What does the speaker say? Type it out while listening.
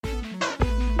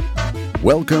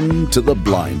Welcome to The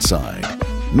Blind Side.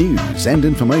 News and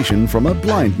information from a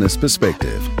blindness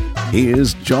perspective.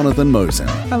 Here's Jonathan Mosen.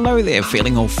 Hello there,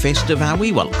 feeling all festive, are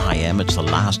we? Well, I am. It's the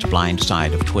last Blind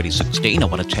Side of 2016. I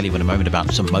want to tell you in a moment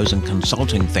about some Mosen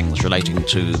consulting things relating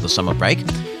to the summer break.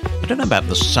 I don't know about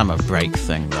the summer break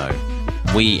thing, though.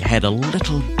 We had a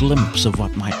little glimpse of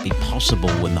what might be possible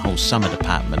in the whole summer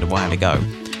department a while ago.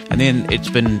 And then it's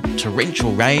been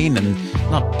torrential rain and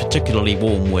not particularly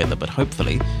warm weather, but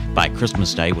hopefully by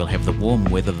Christmas Day we'll have the warm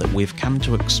weather that we've come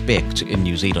to expect in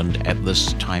New Zealand at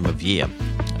this time of year.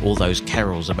 All those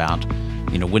carols about,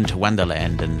 winter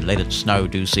wonderland and let it snow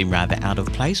do seem rather out of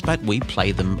place, but we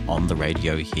play them on the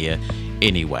radio here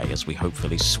anyway as we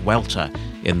hopefully swelter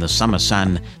in the summer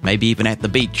sun, maybe even at the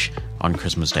beach on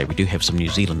Christmas Day. We do have some New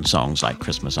Zealand songs like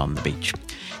Christmas on the Beach.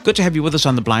 Good to have you with us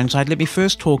on The Blind Side. Let me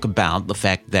first talk about the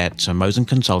fact that Mosen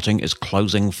Consulting is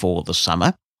closing for the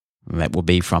summer. That will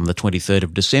be from the 23rd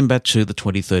of December to the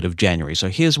 23rd of January. So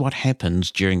here's what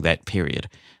happens during that period.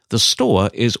 The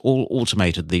store is all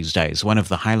automated these days. One of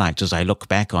the highlights as I look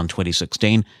back on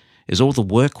 2016 is all the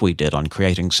work we did on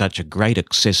creating such a great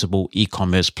accessible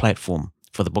e-commerce platform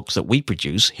for the books that we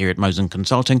produce here at Mosen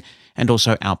Consulting and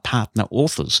also our partner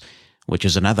authors, which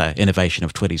is another innovation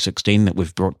of 2016 that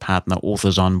we've brought partner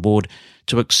authors on board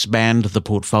to expand the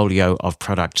portfolio of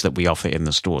products that we offer in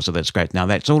the store. So that's great. Now,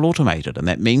 that's all automated, and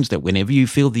that means that whenever you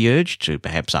feel the urge to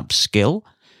perhaps upskill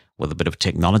with a bit of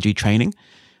technology training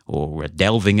or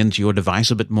delving into your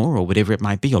device a bit more or whatever it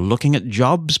might be, or looking at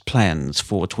jobs plans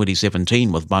for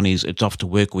 2017 with Bonnie's It's Off to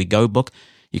Work We Go book,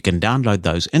 you can download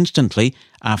those instantly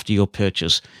after your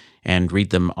purchase and read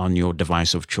them on your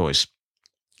device of choice.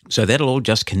 So that'll all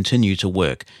just continue to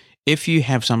work. If you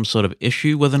have some sort of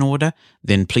issue with an order,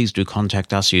 then please do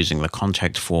contact us using the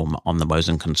contact form on the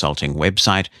Mosen Consulting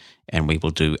website, and we will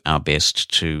do our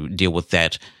best to deal with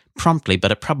that promptly,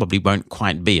 but it probably won't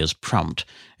quite be as prompt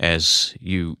as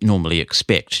you normally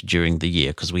expect during the year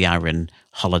because we are in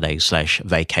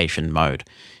holiday/vacation mode.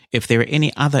 If there are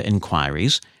any other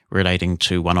inquiries relating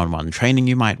to one-on-one training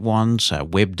you might want,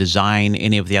 web design,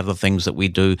 any of the other things that we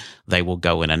do, they will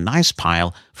go in a nice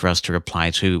pile for us to reply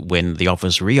to when the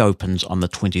office reopens on the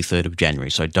 23rd of January.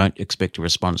 So don't expect a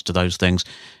response to those things.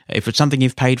 If it's something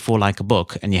you've paid for like a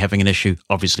book and you're having an issue,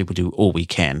 obviously we'll do all we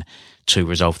can to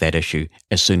resolve that issue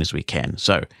as soon as we can.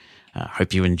 So I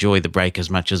hope you enjoy the break as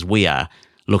much as we are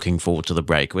looking forward to the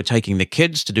break. We're taking the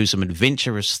kids to do some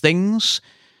adventurous things,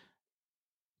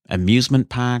 amusement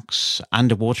parks,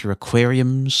 underwater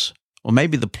aquariums, or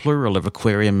maybe the plural of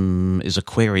aquarium is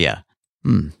aquaria.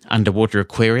 Underwater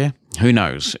aquaria? Who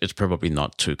knows? It's probably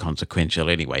not too consequential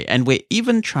anyway. And we're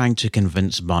even trying to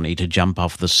convince Bonnie to jump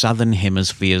off the Southern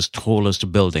Hemisphere's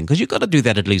tallest building, because you've got to do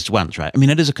that at least once, right? I mean,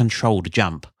 it is a controlled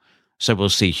jump. So we'll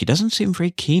see. She doesn't seem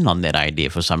very keen on that idea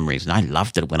for some reason. I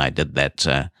loved it when I did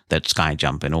that sky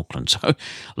jump in Auckland. So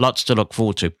lots to look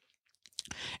forward to.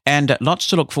 And lots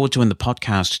to look forward to in the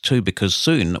podcast too, because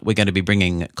soon we're going to be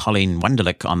bringing Colleen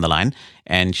Wunderlich on the line,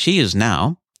 and she is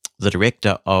now the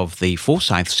director of the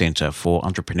Forsyth Centre for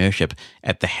Entrepreneurship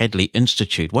at the Hadley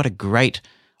Institute. What a great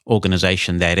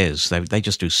organisation that is. They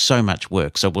just do so much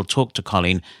work. So we'll talk to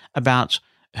Colleen about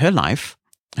her life,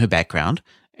 her background,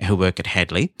 her work at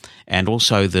Hadley, and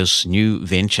also this new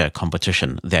venture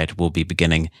competition that will be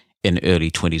beginning in early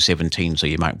 2017. So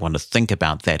you might want to think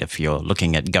about that if you're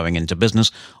looking at going into business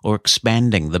or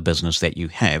expanding the business that you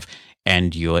have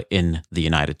and you're in the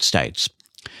United States.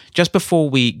 Just before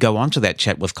we go on to that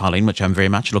chat with Colleen, which I'm very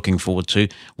much looking forward to,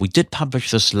 we did publish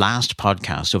this last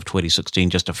podcast of 2016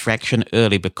 just a fraction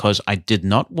early because I did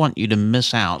not want you to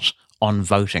miss out on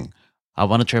voting. I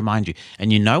wanted to remind you.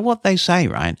 And you know what they say,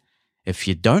 right? If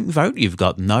you don't vote, you've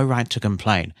got no right to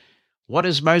complain. What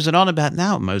is Mosen on about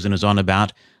now? Mosen is on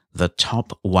about the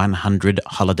top 100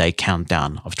 holiday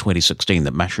countdown of 2016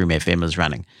 that Mushroom FM is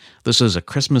running. This is a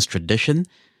Christmas tradition.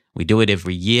 We do it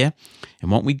every year.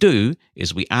 And what we do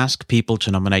is we ask people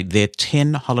to nominate their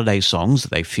 10 holiday songs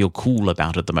that they feel cool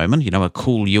about at the moment, a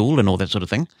cool Yule and all that sort of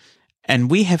thing. And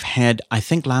we have had, I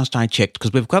think last I checked,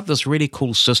 because we've got this really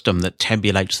cool system that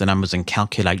tabulates the numbers and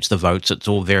calculates the votes. It's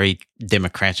all very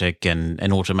democratic and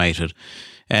automated.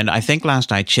 And I think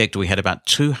last I checked, we had about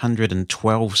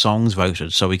 212 songs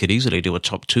voted, so we could easily do a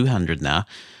top 200 now.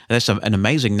 That's an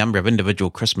amazing number of individual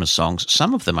Christmas songs.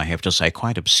 Some of them, I have to say,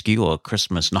 quite obscure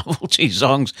Christmas novelty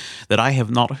songs that I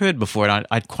have not heard before, and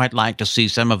I'd quite like to see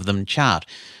some of them chart.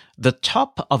 The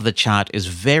top of the chart is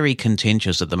very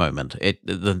contentious at the moment.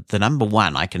 The number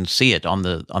one, I can see it on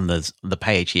the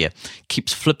page here,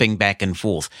 keeps flipping back and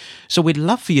forth. So we'd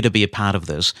love for you to be a part of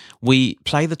this. We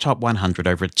play the top 100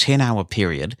 over a 10-hour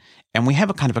period, And we have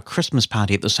a kind of a Christmas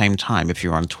party at the same time. If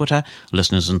you're on Twitter,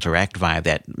 listeners interact via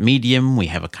that medium. We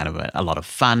have a kind of a lot of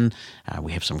fun.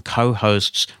 We have some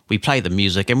co-hosts. We play the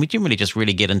music, and we generally just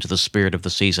really get into the spirit of the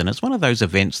season. It's one of those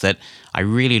events that I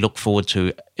really look forward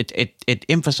to. It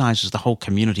emphasizes the whole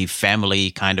community, family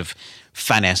kind of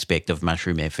fun aspect of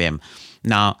Mushroom FM.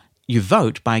 Now, you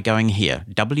vote by going here,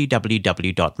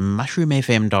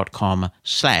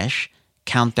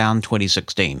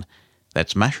 www.mushroomfm.com/countdown2016.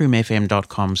 That's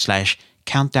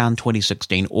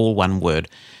mushroomfm.com/countdown2016, all one word.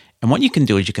 And what you can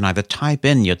do is you can either type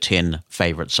in your 10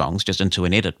 favorite songs just into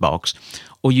an edit box,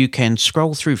 or you can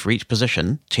scroll through for each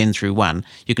position, 10 through 1.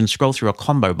 You can scroll through a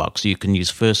combo box, so you can use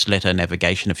first letter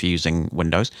navigation if you're using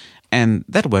Windows. And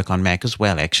that'll work on Mac as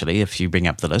well, actually, if you bring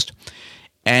up the list.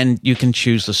 And you can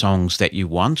choose the songs that you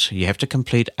want. You have to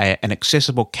complete an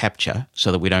accessible captcha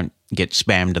so that we don't get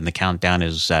spammed and the countdown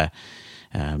is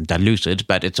diluted,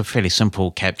 but it's a fairly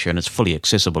simple capture and it's fully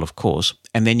accessible, of course.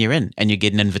 And then you're in, and you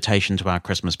get an invitation to our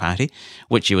Christmas party,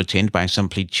 which you attend by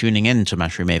simply tuning in to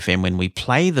Mushroom FM when we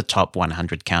play the Top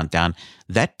 100 Countdown.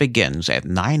 That begins at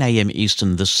 9 a.m.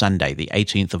 Eastern this Sunday, the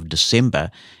 18th of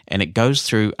December, and it goes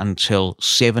through until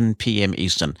 7 p.m.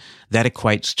 Eastern. That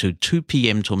equates to 2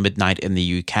 p.m. till midnight in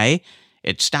the UK.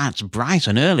 It starts bright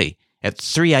and early at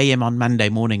 3 a.m. on Monday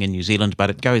morning in New Zealand, but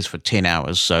it goes for 10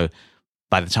 hours, so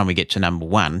by the time we get to number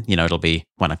 1, it'll be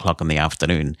 1 o'clock in the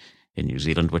afternoon in New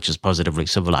Zealand, which is positively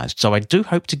civilized. So I do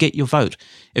hope to get your vote.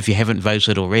 If you haven't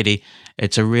voted already,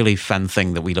 it's a really fun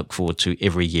thing that we look forward to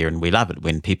every year, and we love it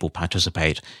when people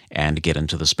participate and get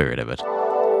into the spirit of it.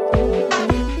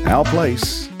 Our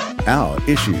place, our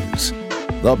issues.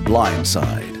 The Blind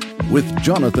Side with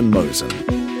Jonathan Mosen.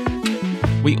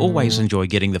 We always enjoy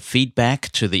getting the feedback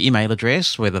to the email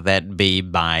address, whether that be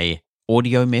by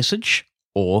audio message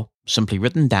or simply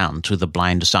written down to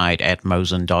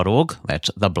theblindside@mosen.org.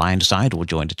 That's theblindside, all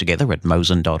joined together at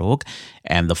mosen.org.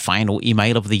 And the final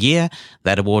email of the year,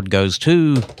 that award goes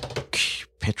to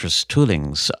Petrus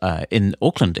Toolings in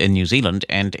Auckland, in New Zealand.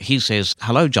 And he says,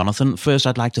 "Hello, Jonathan. First,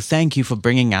 I'd like to thank you for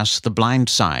bringing us The Blind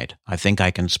Side. I think I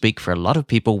can speak for a lot of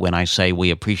people when I say we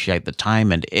appreciate the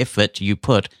time and effort you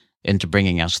put into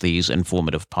bringing us these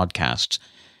informative podcasts.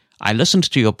 I listened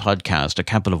to your podcast a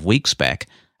couple of weeks back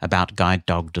about guide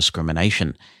dog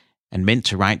discrimination and meant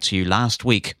to write to you last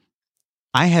week.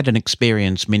 I had an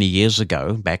experience many years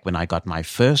ago, back when I got my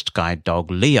first guide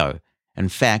dog, Leo. In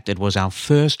fact, it was our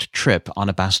first trip on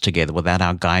a bus together without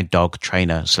our guide dog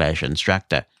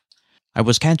trainer/instructor. I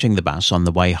was catching the bus on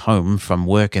the way home from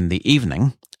work in the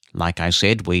evening. Like I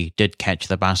said, we did catch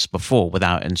the bus before with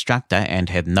our instructor and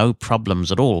had no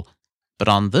problems at all. But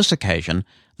on this occasion,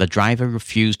 the driver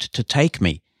refused to take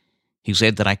me. He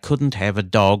said that I couldn't have a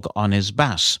dog on his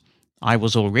bus. I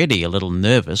was already a little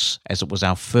nervous, as it was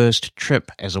our first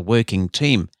trip as a working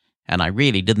team, and I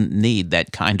really didn't need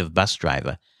that kind of bus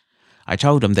driver. I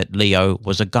told him that Leo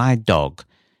was a guide dog,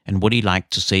 and would he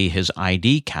like to see his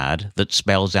ID card that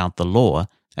spells out the law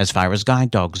as far as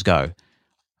guide dogs go.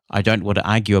 I don't want to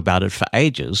argue about it for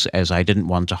ages, as I didn't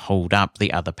want to hold up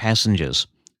the other passengers.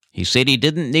 He said he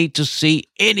didn't need to see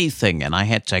anything, and I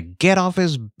had to get off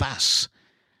his bus.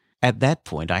 At that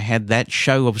point, I had that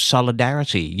show of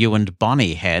solidarity you and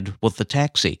Bonnie had with the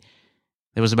taxi.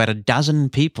 There was about a dozen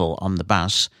people on the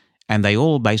bus, and they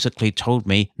all basically told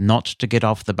me not to get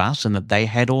off the bus and that they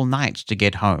had all night to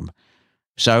get home.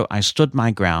 So I stood my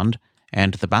ground,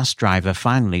 and the bus driver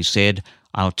finally said,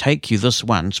 "I'll take you this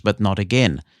once, but not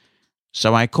again."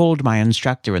 So I called my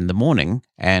instructor in the morning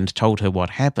and told her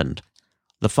what happened.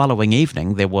 The following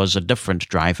evening, there was a different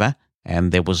driver,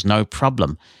 and there was no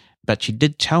problem. But she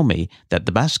did tell me that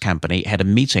the bus company had a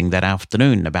meeting that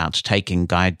afternoon about taking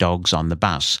guide dogs on the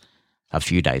bus. A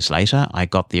few days later, I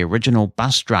got the original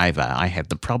bus driver I had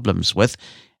the problems with,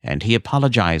 and he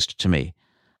apologized to me.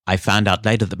 I found out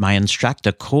later that my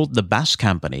instructor called the bus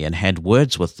company and had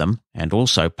words with them, and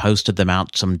also posted them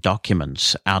out some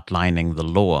documents outlining the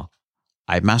law.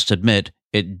 I must admit,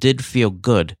 it did feel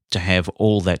good to have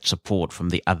all that support from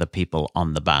the other people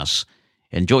on the bus.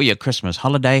 Enjoy your Christmas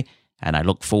holiday, and I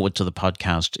look forward to the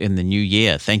podcast in the new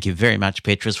year. Thank you very much,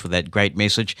 Petrus, for that great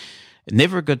message.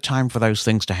 Never a good time for those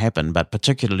things to happen, but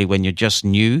particularly when you're just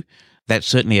new, that's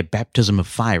certainly a baptism of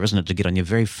fire, isn't it, to get on your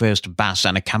very first bus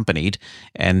unaccompanied,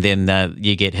 and then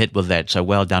you get hit with that. So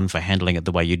well done for handling it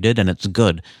the way you did, and it's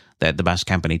good that the bus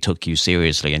company took you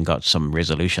seriously and got some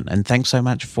resolution. And thanks so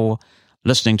much for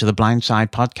listening to the Blind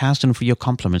Side podcast and for your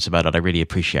compliments about it. I really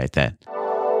appreciate that.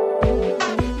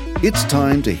 It's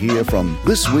time to hear from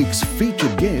this week's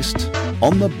featured guest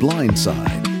on The Blind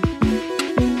Side.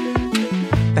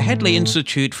 The Hadley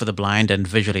Institute for the Blind and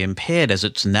Visually Impaired, as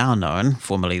it's now known,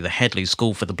 formerly the Hadley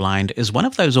School for the Blind, is one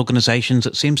of those organisations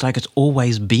that seems like it's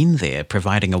always been there,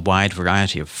 providing a wide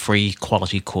variety of free,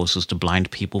 quality courses to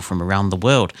blind people from around the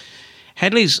world.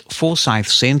 Hadley's Forsyth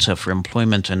Centre for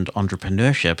Employment and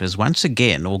Entrepreneurship is once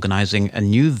again organising a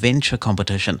new venture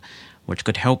competition, which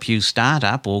could help you start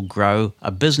up or grow a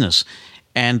business.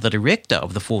 And the director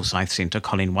of the Forsyth Centre,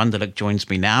 Colleen Wunderlich, joins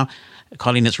me now.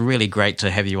 Colleen, it's really great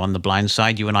to have you on The Blind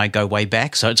Side. You and I go way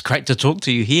back, so it's great to talk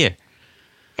to you here.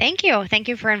 Thank you. Thank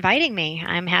you for inviting me.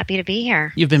 I'm happy to be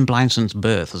here. You've been blind since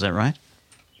birth, is that right?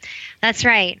 That's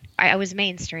right. I was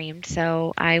mainstreamed,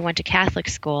 so I went to Catholic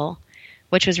school,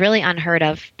 which was really unheard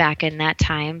of back in that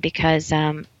time because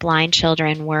blind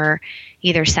children were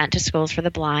either sent to schools for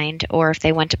the blind, or if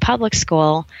they went to public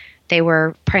school, they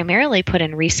were primarily put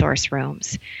in resource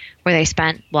rooms where they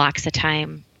spent blocks of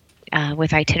time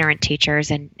with itinerant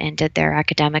teachers and did their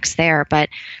academics there. But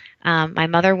my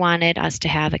mother wanted us to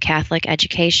have a Catholic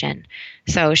education,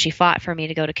 so she fought for me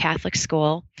to go to Catholic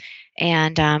school.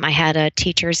 And I had a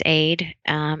teacher's aide,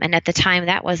 and at the time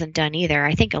that wasn't done either.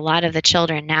 I think a lot of the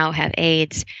children now have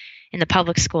aides in the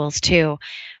public schools too.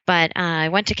 But I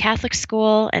went to Catholic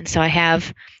school, and so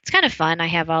it's kind of fun. I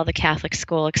have all the Catholic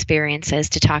school experiences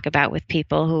to talk about with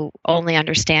people who only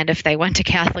understand if they went to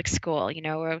Catholic school. You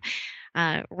know, we're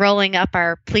rolling up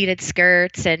our pleated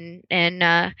skirts and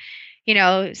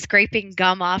scraping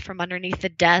gum off from underneath the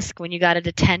desk when you got a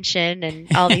detention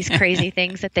and all these crazy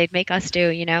things that they'd make us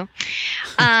do,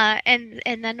 and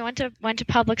then went to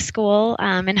public school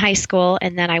in high school,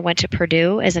 and then I went to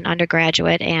Purdue as an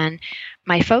undergraduate, and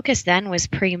my focus then was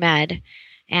pre-med,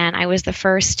 and I was the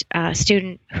first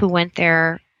student who went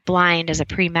there blind as a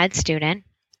pre-med student.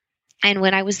 And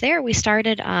when I was there, we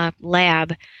started a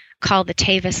lab called the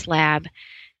Tavis Lab,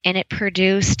 and it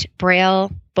produced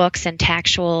Braille books and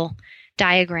tactual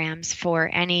diagrams for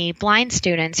any blind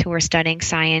students who were studying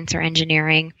science or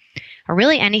engineering or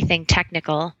really anything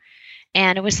technical.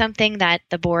 And it was something that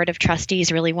the board of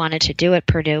trustees really wanted to do at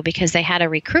Purdue because they had a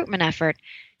recruitment effort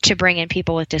to bring in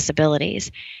people with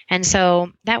disabilities. And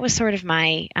so that was sort of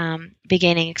my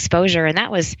beginning exposure, and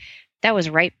that was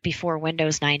right before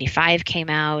Windows 95 came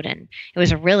out, and it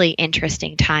was a really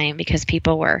interesting time because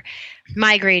people were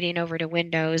migrating over to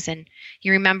Windows. And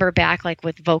you remember back like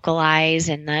with Vocalize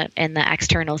and the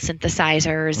external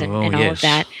synthesizers and all of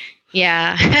that.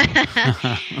 Yeah.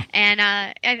 And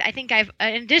I think in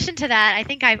addition to that, I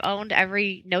think I've owned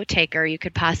every note taker you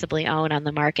could possibly own on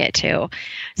the market too.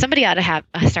 Somebody ought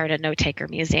to start a note taker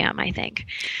museum, I think.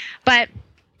 But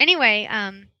anyway,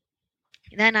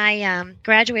 then I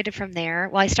graduated from there.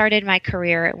 Well, I started my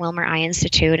career at Wilmer Eye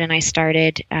Institute, and I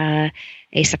started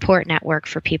a support network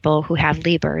for people who have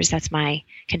Leber's. That's my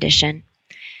condition.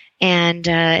 And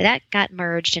that got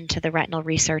merged into the Retinal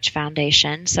Research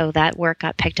Foundation. So that work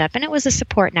got picked up, and it was a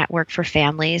support network for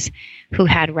families who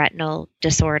had retinal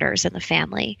disorders in the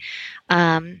family.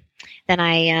 Then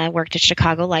I worked at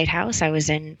Chicago Lighthouse. I was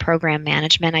in program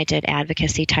management. I did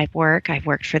advocacy type work. I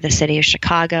worked for the city of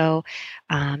Chicago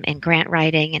in grant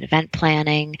writing and event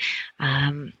planning.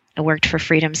 I worked for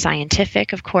Freedom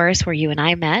Scientific, of course, where you and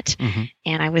I met. Mm-hmm.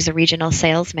 And I was a regional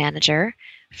sales manager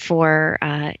for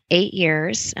 8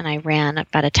 years, and I ran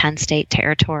about a 10-state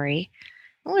territory.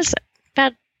 It was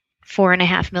about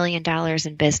 $4.5 million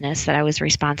in business that I was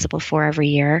responsible for every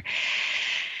year.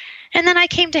 And then I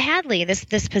came to Hadley.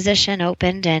 This position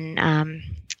opened, and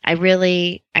I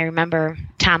remember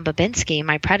Tom Babinski,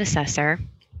 my predecessor.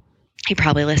 He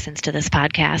probably listens to this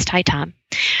podcast. Hi, Tom.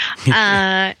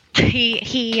 I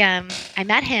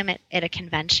met him at a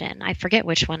convention. I forget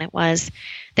which one it was.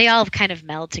 They all kind of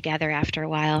meld together after a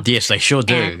while. Yes, they sure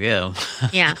do. Yeah.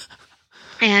 Yeah.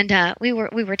 And we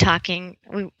were talking,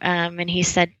 and he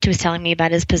was telling me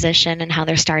about his position and how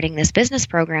they're starting this business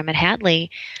program at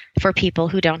Hadley for people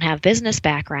who don't have business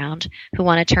background, who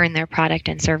want to turn their product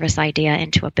and service idea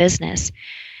into a business,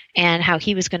 and how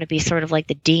he was going to be sort of like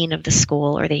the dean of the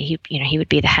school, or he would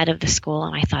be the head of the school.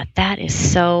 And I thought, that is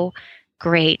so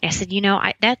great. I said,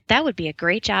 that would be a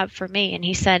great job for me. And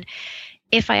he said,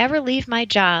 if I ever leave my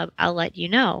job, I'll let you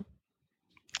know.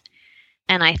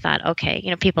 And I thought,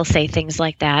 okay, people say things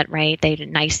like that, right? They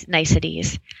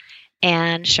niceties.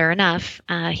 And sure enough,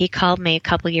 he called me a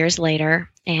couple years later,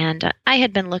 and I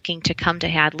had been looking to come to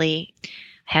Hadley.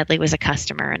 Hadley was a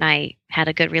customer, and I had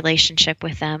a good relationship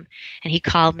with them. And he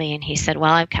called me, and he said,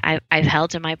 well, I've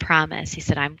held to my promise. He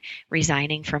said, I'm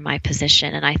resigning from my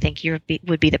position, and I think you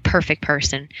would be the perfect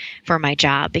person for my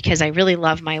job, because I really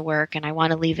love my work, and I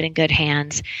want to leave it in good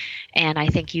hands. And I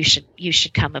think you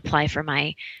should come apply for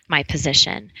my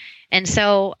position. And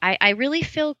so I really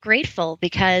feel grateful,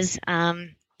 because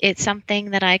it's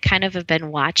something that I kind of have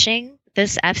been watching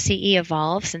this FCE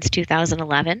evolve since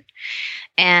 2011.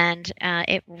 And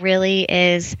it really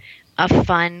is a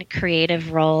fun,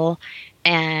 creative role.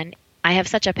 And I have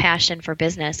such a passion for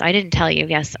business. I didn't tell you,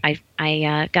 yes,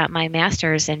 I got my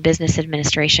master's in business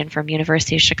administration from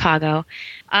University of Chicago.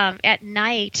 At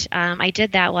night, I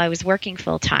did that while I was working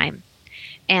full time.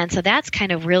 And so that's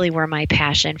kind of really where my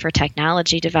passion for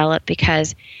technology developed,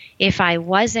 because if I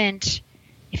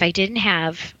didn't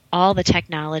have all the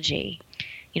technology,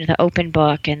 the open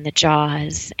book and the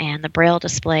JAWS and the Braille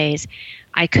displays,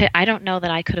 I don't know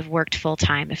that I could have worked full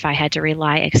time if I had to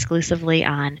rely exclusively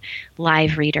on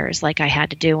live readers like I had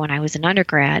to do when I was an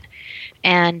undergrad.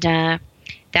 And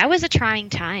that was a trying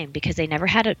time because they never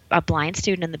had a blind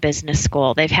student in the business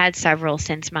school. They've had several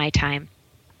since my time.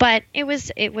 But it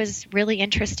was really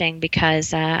interesting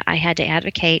because I had to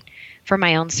advocate for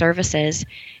my own services.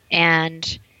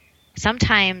 And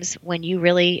sometimes when you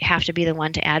really have to be the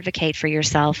one to advocate for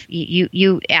yourself,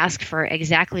 you ask for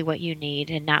exactly what you need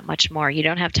and not much more. You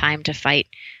don't have time to fight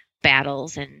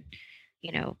battles and,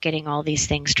 getting all these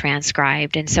things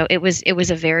transcribed. And so it was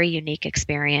a very unique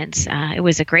experience. It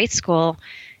was a great school,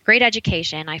 great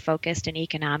education. I focused in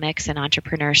economics and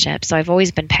entrepreneurship. So I've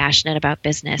always been passionate about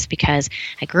business because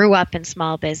I grew up in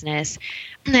small business.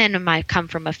 And then I come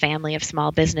from a family of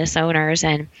small business owners.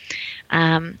 And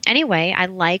anyway, I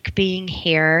like being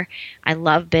here. I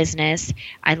love business.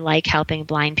 I like helping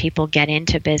blind people get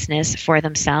into business for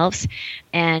themselves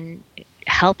and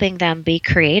helping them be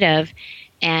creative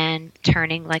and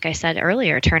turning, like I said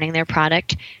earlier, turning their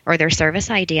product or their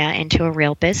service idea into a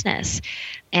real business.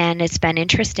 And it's been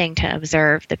interesting to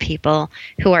observe the people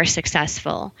who are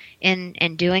successful in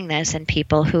doing this and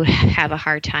people who have a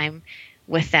hard time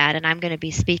with that. And I'm going to be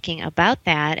speaking about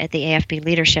that at the AFB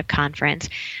Leadership Conference,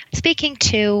 speaking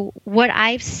to what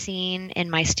I've seen in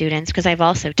my students, because I've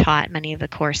also taught many of the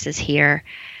courses here,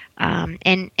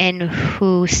 and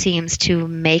who seems to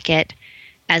make it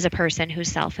as a person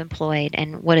who's self-employed,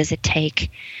 and what does it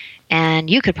take? And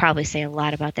you could probably say a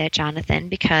lot about that, Jonathan,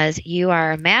 because you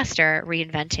are a master at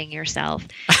reinventing yourself.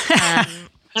 I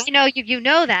know you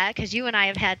know that because you and I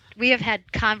have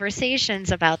had conversations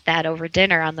about that over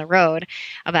dinner on the road,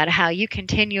 about how you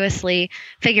continuously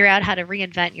figure out how to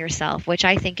reinvent yourself, which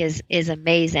I think is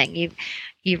amazing.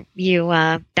 You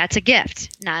that's a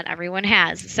gift not everyone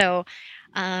has. So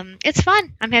it's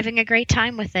fun. I'm having a great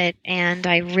time with it, and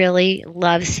I really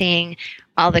love seeing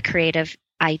all the creative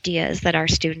ideas that our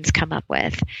students come up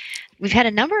with. We've had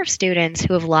a number of students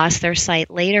who have lost their sight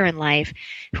later in life,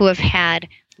 who have had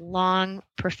long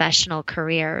professional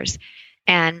careers,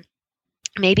 and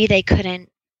maybe they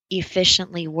couldn't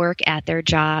efficiently work at their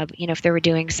job, if they were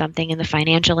doing something in the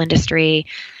financial industry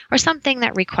or something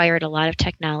that required a lot of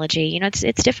technology.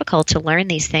 It's difficult to learn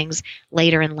these things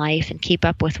later in life and keep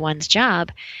up with one's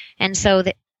job. And so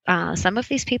some of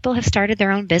these people have started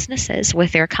their own businesses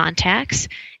with their contacts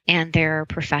and their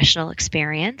professional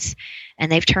experience,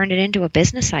 and they've turned it into a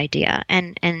business idea.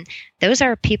 And those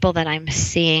are people that I'm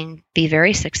seeing be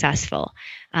very successful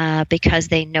because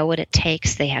they know what it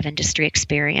takes. They have industry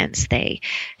experience. They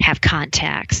have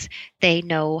contacts. They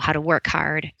know how to work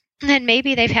hard. And then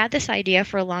maybe they've had this idea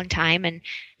for a long time, and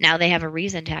now they have a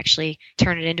reason to actually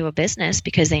turn it into a business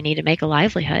because they need to make a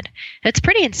livelihood. It's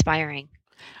pretty inspiring.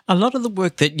 A lot of the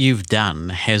work that you've done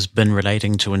has been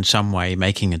relating to, in some way,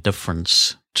 making a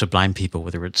difference to blind people,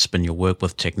 whether it's been your work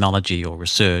with technology or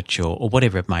research or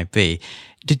whatever it might be.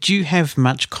 Did you have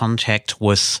much contact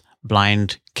with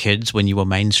blind kids when you were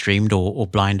mainstreamed or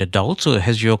blind adults, or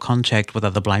has your contact with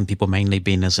other blind people mainly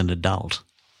been as an adult?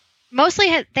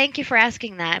 Mostly, thank you for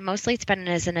asking that. Mostly it's been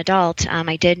as an adult.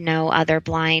 I did know other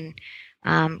blind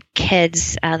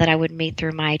kids that I would meet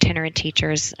through my itinerant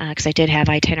teachers, because I did have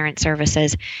itinerant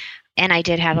services. And I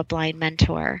did have a blind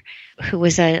mentor who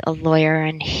was a lawyer,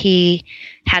 and he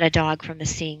had a dog from the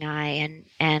seeing eye,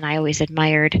 and I always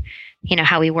admired,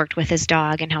 how he worked with his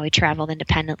dog and how he traveled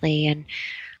independently.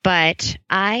 But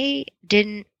I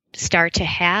didn't start to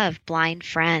have blind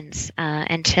friends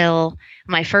until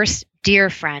my first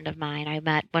dear friend of mine I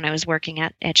met when I was working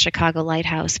at Chicago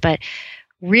Lighthouse. But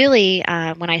really,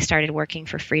 when I started working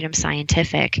for Freedom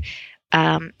Scientific,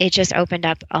 it just opened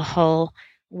up a whole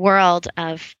world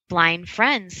of blind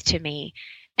friends to me.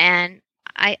 And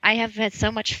I have had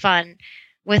so much fun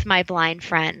with my blind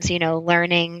friends,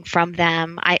 learning from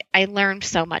them. I learned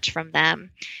so much from them,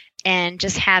 and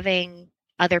just having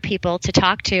other people to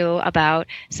talk to about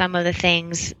some of the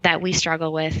things that we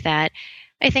struggle with that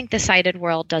I think the sighted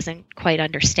world doesn't quite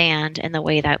understand in the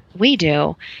way that we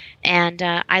do. And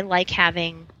I like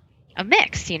having a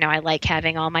mix. I like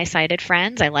having all my sighted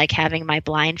friends. I like having my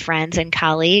blind friends and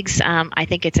colleagues. I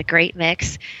think it's a great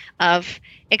mix of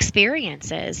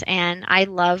experiences, and I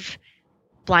love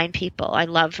blind people. I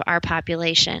love our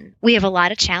population. We have a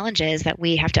lot of challenges that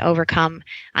we have to overcome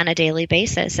on a daily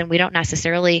basis, and we don't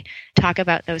necessarily talk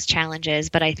about those challenges,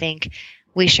 but I think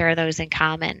we share those in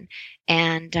common.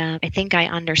 And I think I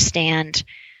understand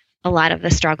a lot of the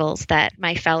struggles that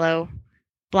my fellow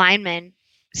blind men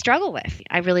struggle with.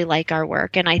 I really like our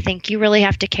work, and I think you really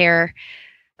have to care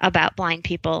about blind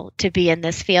people to be in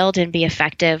this field and be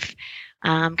effective,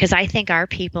 because I think our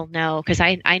people know, because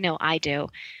I know I do.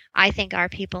 I think our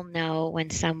people know when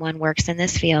someone works in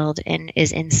this field and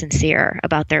is insincere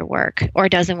about their work, or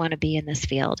doesn't want to be in this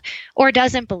field, or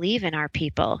doesn't believe in our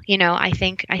people. I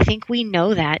think we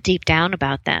know that deep down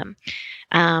about them.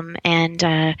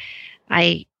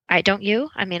 I don't you?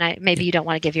 I mean, maybe you don't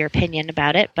want to give your opinion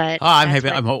about it, but I'm happy.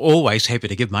 I'm always happy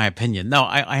to give my opinion. No,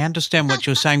 I understand what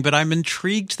you're saying, but I'm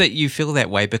intrigued that you feel that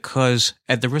way, because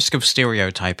at the risk of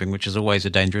stereotyping, which is always a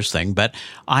dangerous thing, but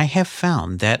I have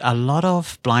found that a lot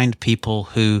of blind people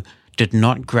who did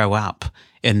not grow up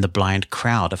in the blind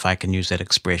crowd, if I can use that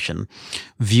expression,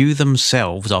 view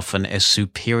themselves often as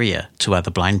superior to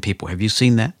other blind people. Have you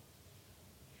seen that?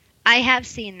 I have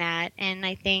seen that, and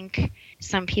I think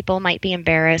some people might be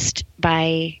embarrassed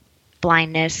by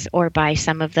blindness or by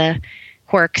some of the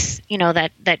quirks,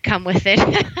 that come with it.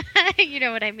 You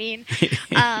know what I mean?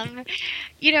 And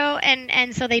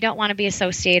so they don't want to be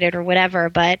associated or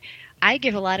whatever. But I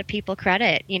give a lot of people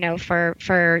credit,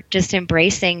 for just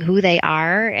embracing who they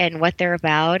are and what they're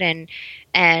about. And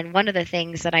one of the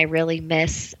things that I really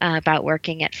miss about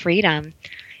working at Freedom,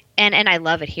 and I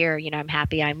love it here. I'm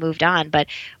happy I moved on. But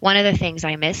one of the things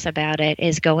I miss about it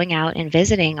is going out and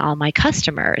visiting all my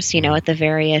customers, at the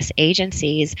various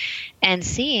agencies, and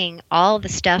seeing all the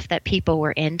stuff that people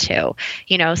were into.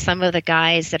 Some of the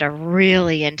guys that are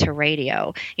really into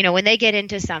radio, when they get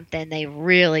into something, they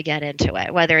really get into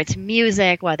it, whether it's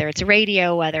music, whether it's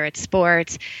radio, whether it's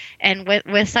sports, and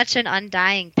with such an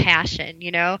undying passion,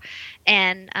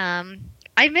 and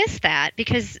I miss that,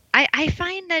 because I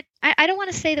find that I don't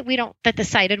want to say that the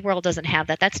sighted world doesn't have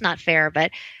that. That's not fair,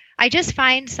 but I just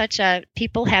find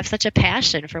people have such a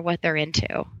passion for what they're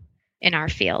into in our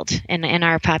field and in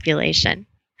our population.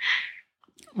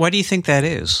 Why do you think that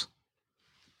is?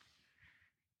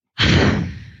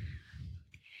 I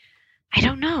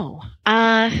don't know.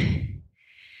 I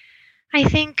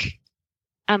think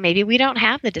maybe we don't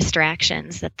have the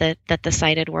distractions that the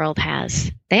sighted world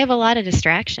has. They have a lot of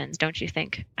distractions, don't you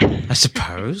think? I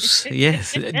suppose,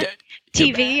 yes.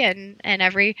 TV and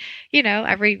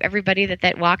everybody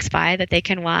that walks by that they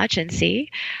can watch and see.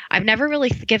 I've never really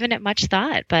given it much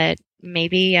thought, but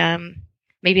maybe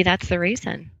that's the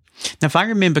reason. Now, if I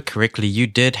remember correctly, you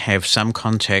did have some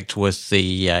contact with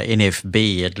the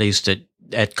NFB, at least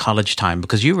at college time,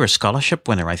 because you were a scholarship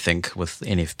winner, I think, with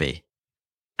NFB.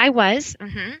 I was,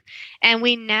 and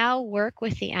we now work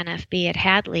with the NFB at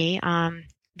Hadley.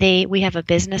 We have a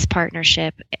business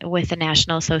partnership with the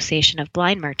National Association of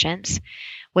Blind Merchants,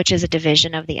 which is a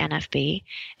division of the NFB,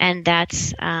 and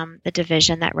that's the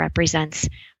division that represents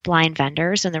blind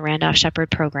vendors in the Randolph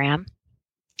Shepherd program.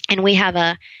 And we have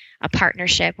a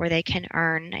partnership where they can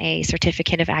earn a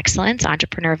Certificate of Excellence,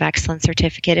 Entrepreneur of Excellence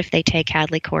certificate, if they take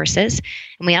Hadley courses.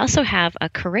 And we also have a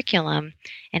curriculum,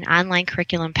 an online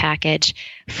curriculum package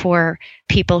for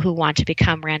people who want to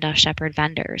become Randolph Shepherd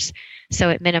vendors. So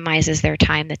it minimizes their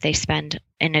time that they spend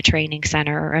in a training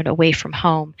center or away from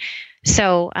home.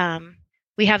 So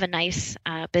we have a nice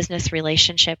business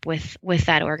relationship with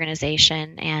that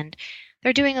organization, and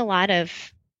they're doing a lot of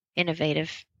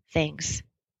innovative things.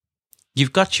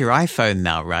 You've got your iPhone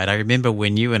now, right? I remember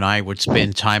when you and I would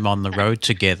spend time on the road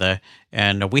together,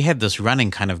 and we had this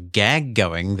running kind of gag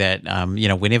going that,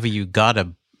 whenever you got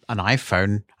an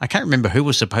iPhone, I can't remember who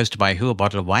was supposed to buy who a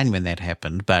bottle of wine when that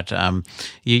happened, but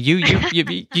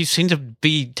you seem to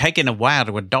be taking a while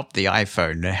to adopt the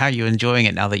iPhone. How are you enjoying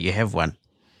it now that you have one?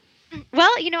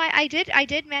 Well, I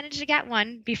did manage to get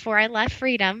one before I left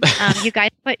Freedom. You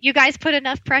guys put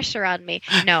enough pressure on me.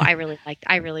 No, I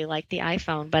really liked the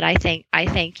iPhone, but I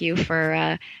thank you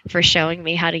for showing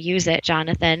me how to use it,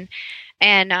 Jonathan.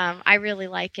 And I really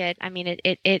like it. I mean,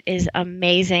 it is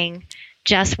amazing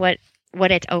just what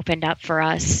it's opened up for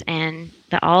us, and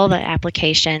all the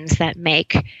applications that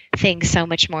make things so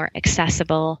much more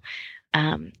accessible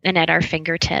and at our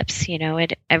fingertips.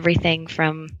 Everything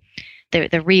from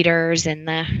the readers and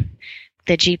the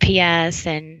GPS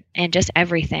and just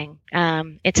everything.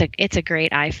 It's a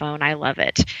great iPhone. I love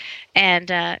it.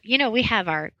 And we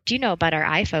have do you know about our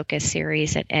iFocus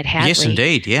series at Hadley? Yes,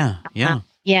 indeed. Yeah.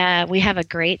 Yeah, we have a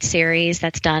great series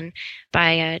that's done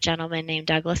by a gentleman named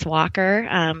Douglas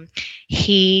Walker.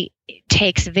 He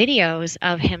takes videos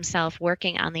of himself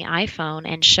working on the iPhone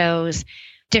and shows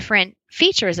different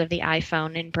features of the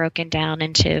iPhone and broken down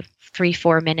into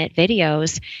 3-4 minute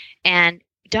videos. And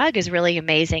Doug is really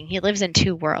amazing. He lives in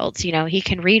two worlds. He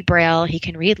can read Braille, he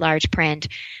can read large print.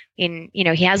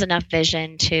 He has enough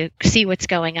vision to see what's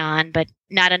going on, but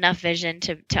not enough vision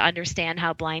to understand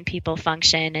how blind people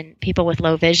function and people with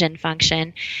low vision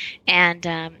function.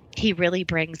 And he really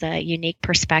brings a unique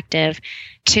perspective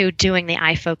to doing the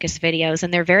iFocus videos.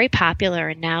 And they're very popular.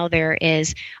 And now there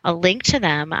is a link to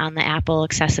them on the Apple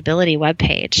Accessibility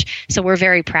webpage. So we're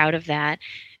very proud of that.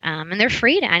 And they're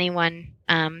free to anyone.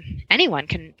 Anyone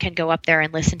can go up there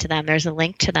and listen to them. There's a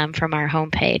link to them from our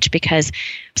homepage because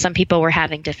some people were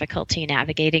having difficulty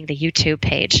navigating the YouTube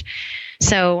page.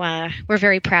 So we're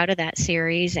very proud of that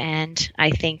series, and I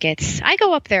think I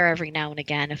go up there every now and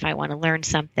again if I want to learn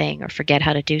something or forget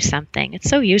how to do something. It's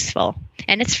so useful,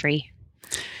 and it's free.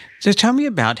 So tell me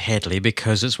about Hadley,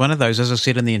 because it's one of those, as I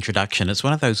said in the introduction, it's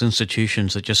one of those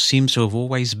institutions that just seems to have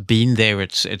always been there.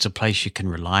 It's a place you can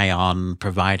rely on,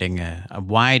 providing a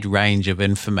wide range of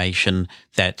information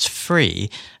that's free.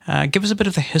 Give us a bit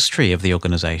of the history of the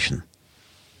organization.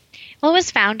 Well, it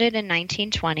was founded in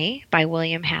 1920 by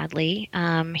William Hadley.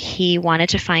 He wanted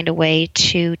to find a way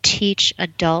to teach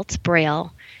adults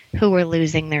Braille who were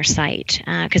losing their sight,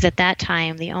 because at that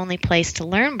time the only place to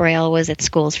learn Braille was at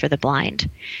schools for the blind.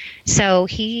 So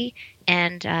he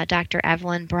and Dr.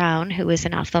 Evelyn Brown, who was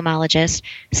an ophthalmologist,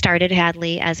 started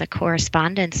Hadley as a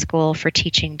correspondence school for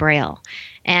teaching Braille.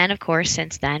 And of course,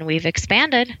 since then we've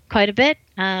expanded quite a bit.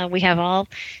 We have all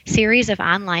series of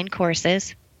online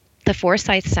courses. The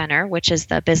Forsyth Center, which is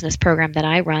the business program that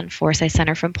I run, Forsyth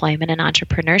Center for Employment and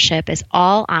Entrepreneurship, is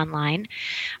all online.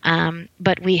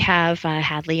 But we have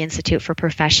Hadley Institute for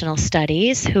Professional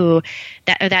Studies,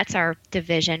 that's our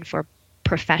division for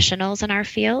professionals in our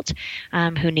field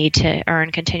who need to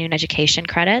earn continuing education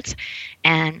credits.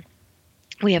 And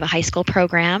we have a high school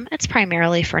program. It's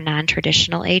primarily for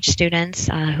non-traditional age students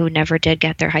who never did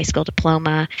get their high school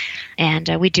diploma. And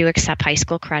we do accept high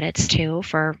school credits, too,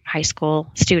 for high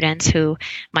school students who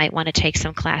might want to take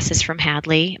some classes from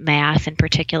Hadley, math in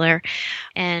particular.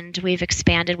 And we've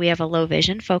expanded. We have a low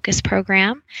vision focus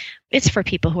program. It's for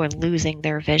people who are losing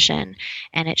their vision,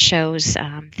 and it shows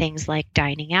things like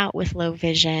dining out with low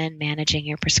vision, managing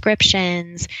your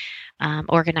prescriptions,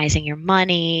 organizing your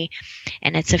money,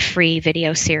 and it's a free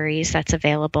video series that's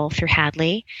available through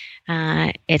Hadley.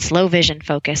 It's low vision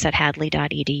focus at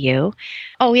hadley.edu.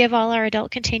 Oh, we have all our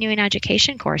adult continuing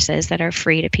education courses that are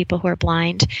free to people who are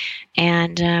blind,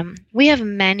 and we have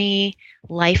many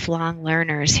lifelong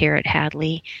learners here at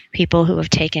Hadley, people who have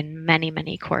taken many,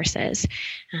 many courses,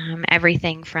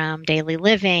 everything from daily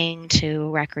living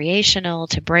to recreational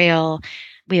to Braille.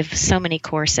 We have so many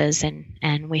courses,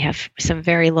 and we have some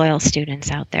very loyal students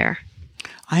out there.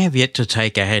 I have yet to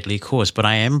take a Hadley course, but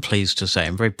I am pleased to say,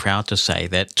 I'm very proud to say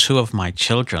that 2 of my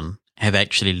children have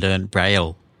actually learned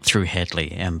Braille through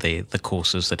Hadley and the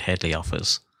courses that Hadley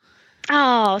offers.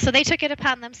 Oh, so they took it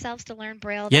upon themselves to learn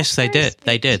Braille? Yes, they did.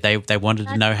 They did. They wanted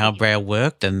to know how Braille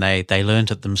worked, and they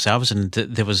learned it themselves, and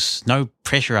there was no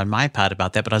pressure on my part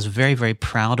about that, but I was very, very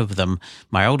proud of them.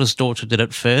 My oldest daughter did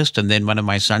it first, and then one of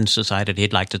my sons decided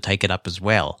he'd like to take it up as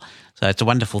well. So it's a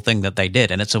wonderful thing that they did,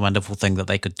 and it's a wonderful thing that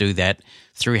they could do that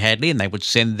through Hadley, and they would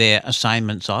send their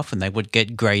assignments off, and they would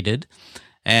get graded,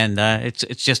 and it's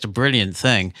just a brilliant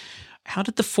thing. How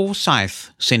did the Forsyth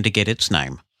Center get its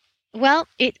name? Well,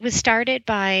 it was started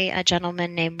by a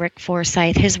gentleman named Rick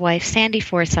Forsyth. His wife, Sandy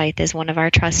Forsyth, is one of our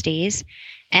trustees.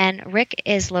 And Rick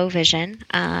is low vision.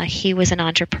 He was an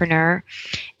entrepreneur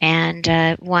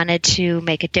and wanted to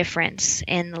make a difference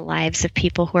in the lives of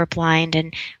people who are blind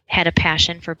and had a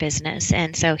passion for business.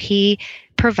 And so he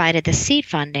provided the seed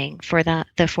funding for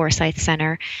the Forsyth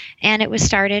Center. And it was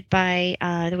started by,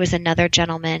 there was another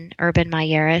gentleman, Urban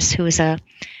Mayeris, who was a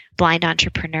blind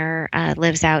entrepreneur,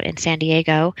 lives out in San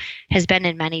Diego, has been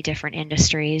in many different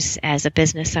industries as a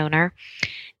business owner.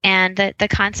 And the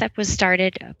concept was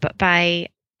started by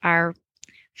our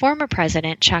former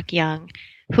president, Chuck Young,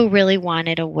 who really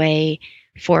wanted a way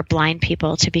for blind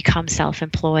people to become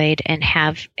self-employed and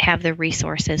have the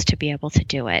resources to be able to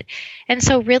do it. And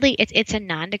so really it's a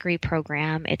non-degree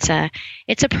program. It's a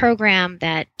program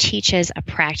that teaches a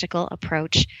practical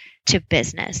approach to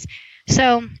business.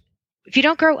 So if you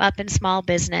don't grow up in small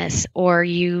business or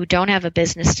you don't have a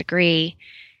business degree,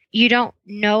 you don't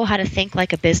know how to think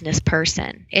like a business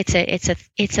person. It's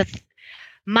a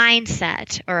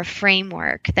mindset or a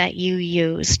framework that you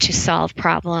use to solve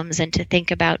problems and to think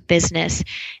about business.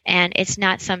 And it's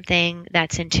not something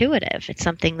that's intuitive. It's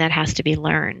something that has to be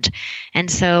learned. And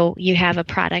so you have a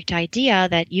product idea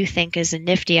that you think is a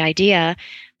nifty idea,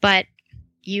 but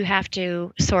you have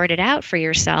to sort it out for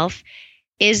yourself.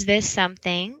 Is this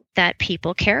something that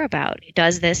people care about?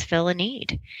 Does this fill a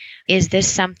need? Is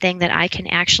this something that I can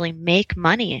actually make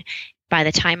money by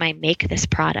the time I make this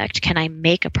product? Can I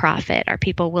make a profit? Are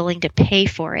people willing to pay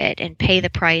for it and pay the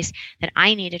price that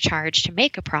I need to charge to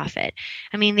make a profit?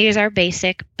 I mean, these are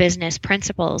basic business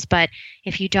principles, but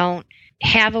if you don't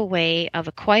have a way of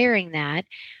acquiring that,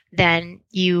 then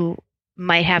you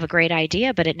might have a great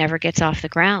idea, but it never gets off the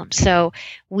ground. So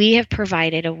we have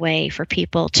provided a way for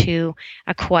people to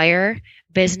acquire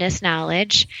business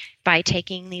knowledge by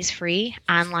taking these free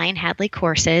online Hadley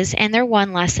courses, and they're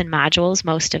one lesson modules,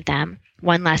 most of them,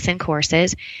 one lesson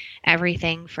courses,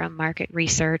 everything from market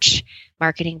research,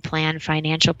 marketing plan,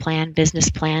 financial plan, business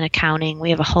plan, accounting.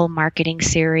 We have a whole marketing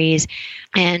series,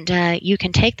 and you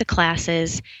can take the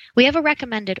classes. We have a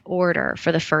recommended order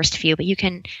for the first few, but you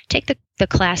can take the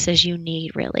classes you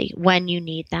need really when you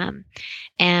need them.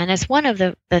 And as one of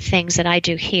the things that I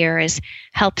do here is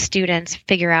help students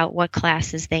figure out what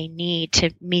classes they need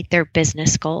to meet their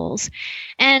business goals.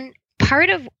 And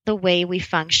part of the way we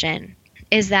function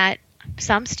is that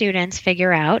some students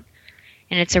figure out,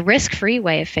 and it's a risk-free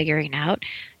way of figuring out,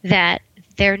 that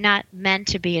they're not meant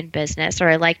to be in business, or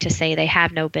I like to say they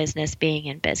have no business being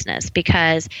in business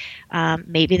because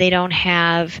maybe they don't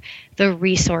have the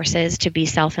resources to be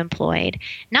self-employed,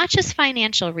 not just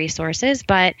financial resources,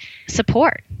 but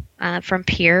support from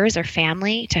peers or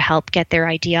family to help get their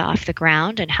idea off the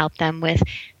ground and help them with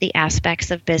the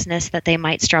aspects of business that they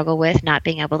might struggle with not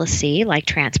being able to see, like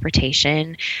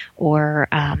transportation or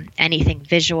anything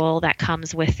visual that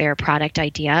comes with their product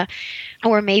idea.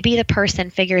 Or maybe the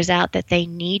person figures out that they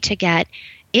need to get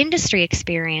industry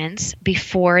experience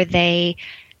before they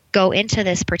go into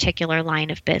this particular line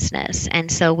of business.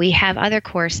 And so we have other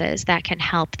courses that can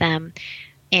help them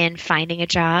in finding a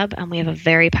job. And we have a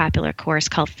very popular course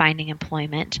called Finding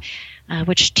Employment,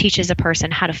 which teaches a person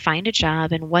how to find a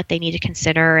job and what they need to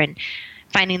consider and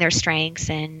finding their strengths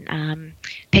and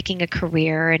picking a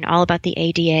career and all about the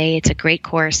ADA. It's a great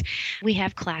course. We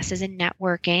have classes in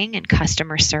networking and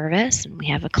customer service, and we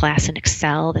have a class in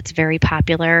Excel that's very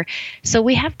popular. So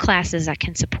we have classes that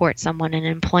can support someone in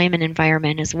an employment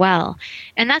environment as well.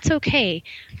 And that's okay.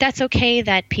 That's okay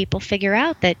that people figure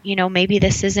out that, you know, maybe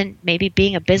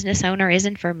being a business owner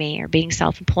isn't for me, or being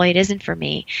self-employed isn't for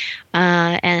me.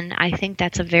 And I think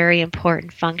that's a very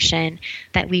important function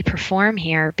that we perform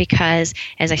here because,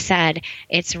 as I said,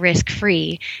 it's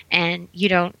risk-free, and you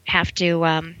don't have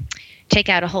to take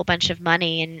out a whole bunch of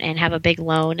money and have a big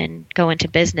loan and go into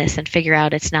business and figure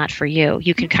out it's not for you.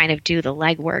 You can kind of do the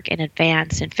legwork in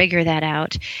advance and figure that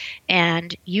out,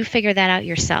 and you figure that out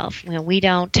yourself. You know, we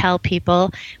don't tell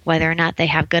people whether or not they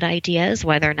have good ideas,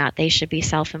 whether or not they should be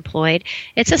self-employed.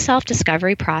 It's a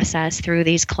self-discovery process through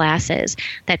these classes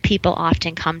that people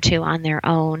often come to on their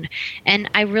own, and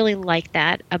I really like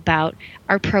that about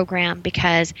our program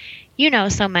because, you know,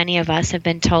 so many of us have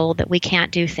been told that we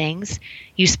can't do things.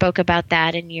 You spoke about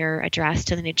that in your address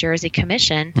to the New Jersey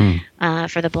Commission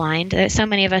for the Blind. So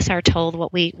many of us are told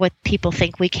what people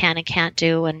think we can and can't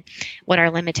do and what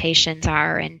our limitations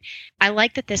are. And I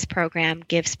like that this program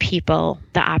gives people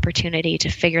the opportunity to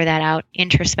figure that out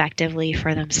introspectively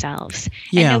for themselves.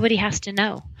 Yeah. And nobody has to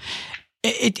know.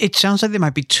 It sounds like there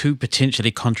might be two potentially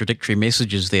contradictory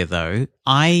messages there, though.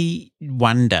 I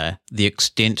wonder the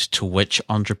extent to which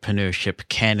entrepreneurship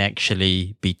can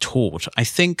actually be taught. I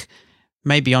think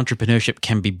maybe entrepreneurship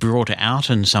can be brought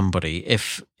out in somebody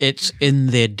if it's in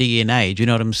their DNA. Do you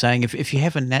know what I'm saying? If you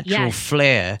have a natural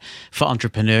flair for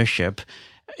entrepreneurship,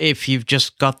 if you've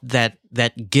just got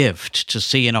that gift to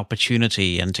see an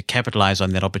opportunity and to capitalize on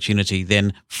that opportunity,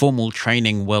 then formal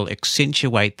training will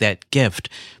accentuate that gift.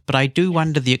 But I do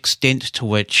wonder the extent to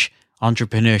which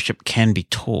entrepreneurship can be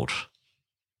taught.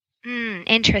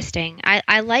 Interesting.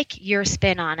 I like your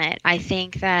spin on it. I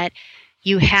think that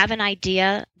you have an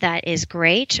idea that is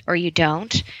great or you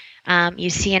don't. You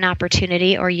see an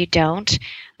opportunity or you don't.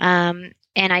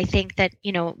 And I think that,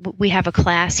 you know, we have a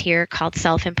class here called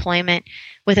Self-Employment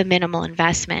with a Minimal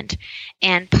Investment.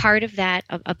 And part of that,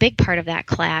 a big part of that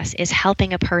class is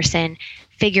helping a person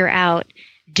figure out,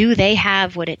 do they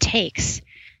have what it takes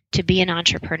to be an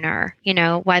entrepreneur,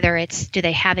 whether it's, do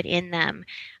they have it in them,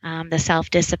 the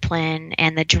self-discipline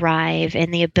and the drive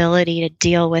and the ability to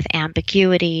deal with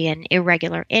ambiguity and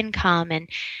irregular income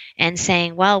and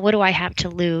saying, well, what do I have to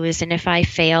lose? And if I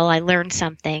fail, I learn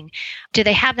something. Do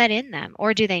they have that in them,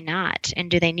 or do they not?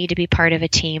 And do they need to be part of a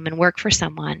team and work for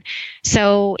someone?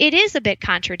 So it is a bit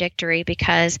contradictory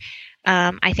because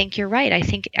I think you're right. I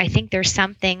think there's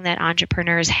something that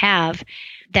entrepreneurs have,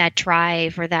 that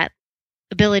drive or that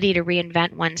ability to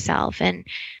reinvent oneself and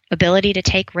ability to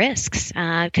take risks.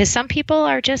 Because some people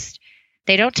are just,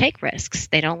 they don't take risks.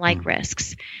 They don't like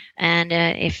risks. And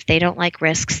if they don't like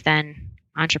risks, then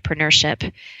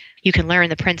entrepreneurship, you can learn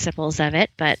the principles of it,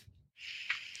 but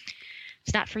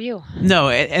it's not for you. No,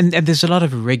 and there's a lot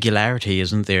of irregularity,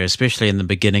 isn't there? Especially in the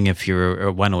beginning, if you're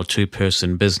a one or two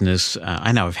person business.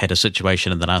 I know I've had a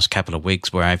situation in the last couple of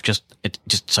weeks where it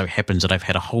just so happens that I've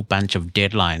had a whole bunch of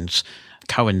deadlines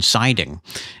coinciding.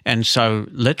 And so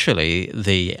literally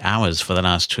the hours for the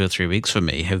last 2 or 3 weeks for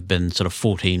me have been sort of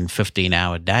 14,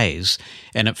 15-hour days.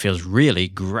 And it feels really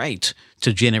great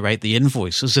to generate the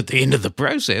invoices at the end of the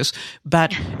process.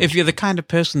 But if you're the kind of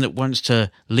person that wants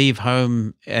to leave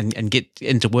home and get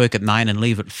into work at 9 and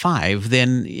leave at 5,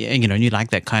 then, you like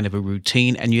that kind of a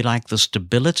routine and you like the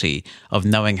stability of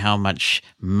knowing how much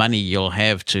money you'll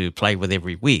have to play with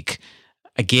every week.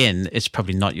 Again, it's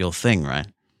probably not your thing, right?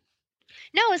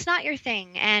 No, it's not your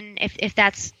thing. And if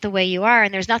that's the way you are,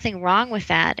 and there's nothing wrong with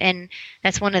that, and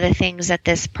that's one of the things that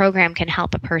this program can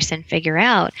help a person figure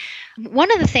out. One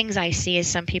of the things I see is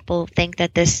some people think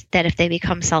that if they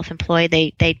become self-employed,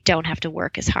 they don't have to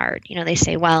work as hard. They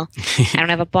say, well, I don't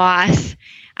have a boss.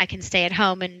 I can stay at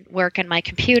home and work on my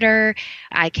computer.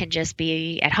 I can just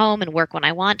be at home and work when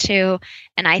I want to.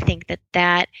 And I think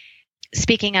that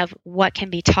speaking of what can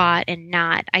be taught and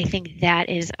not, I think that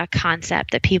is a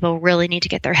concept that people really need to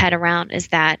get their head around, is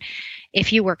that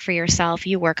if you work for yourself,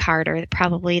 you work harder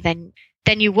probably than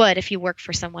you would if you work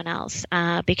for someone else,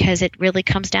 because it really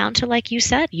comes down to, like you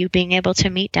said, you being able to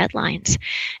meet deadlines.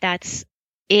 That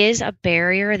is a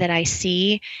barrier that I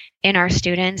see in our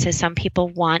students, is some people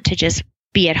want to just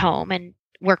be at home and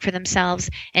work for themselves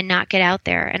and not get out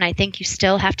there. And I think you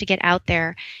still have to get out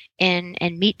there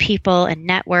and meet people and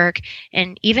network,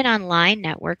 and even online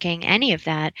networking, any of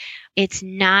that. It's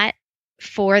not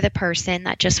for the person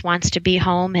that just wants to be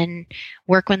home and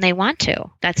work when they want to.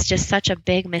 That's just such a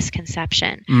big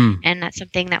misconception. And that's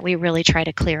something that we really try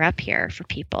to clear up here for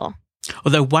people.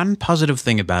 Although one positive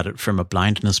thing about it from a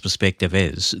blindness perspective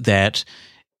is that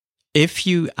if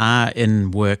you are in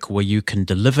work where you can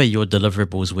deliver your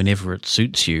deliverables whenever it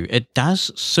suits you, it does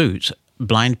suit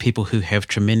blind people who have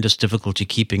tremendous difficulty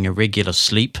keeping a regular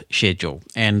sleep schedule.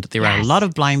 And there are a lot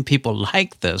of blind people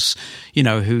like this,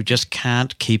 who just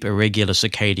can't keep a regular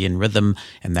circadian rhythm,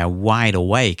 and they're wide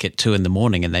awake at 2 a.m.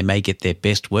 and they may get their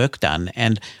best work done.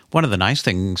 And one of the nice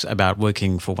things about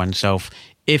working for oneself,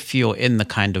 if you're in the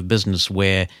kind of business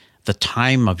where the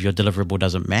time of your deliverable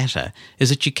doesn't matter, is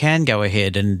that you can go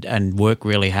ahead and work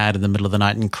really hard in the middle of the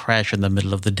night and crash in the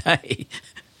middle of the day.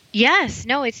 Yes,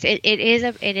 no, it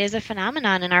is a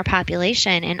phenomenon in our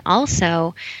population. And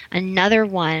also another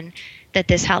one that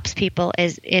this helps people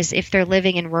is if they're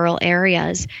living in rural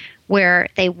areas where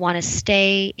they want to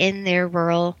stay in their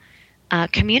rural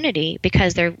community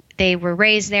because they were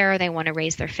raised there, they want to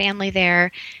raise their family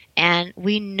there. And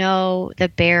we know the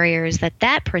barriers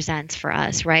that presents for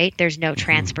us, right? There's no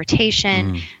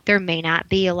transportation. There may not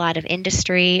be a lot of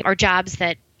industry or jobs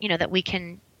that we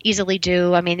can easily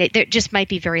do. I mean, they just might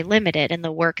be very limited in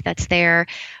the work that's there.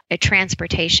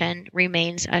 Transportation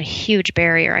remains a huge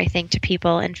barrier, I think, to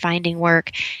people in finding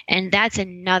work. And that's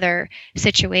another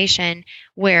situation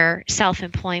where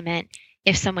self-employment,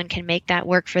 if someone can make that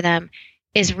work for them,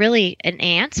 is really an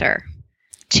answer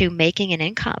to making an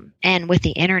income. And with the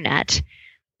internet,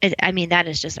 that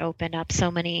has just opened up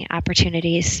so many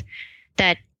opportunities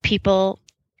that people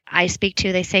I speak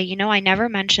to, they say, I never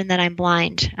mentioned that I'm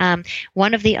blind.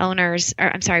 One of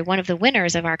the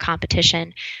winners of our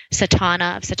competition,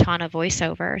 Satana of Satana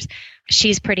Voiceovers,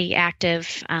 she's pretty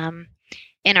active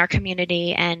in our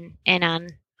community and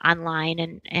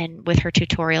online and with her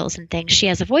tutorials and things. She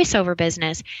has a voiceover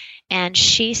business, and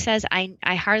she says,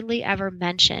 I hardly ever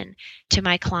mention to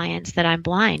my clients that I'm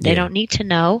blind. They don't need to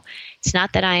know. It's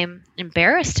not that I'm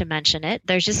embarrassed to mention it.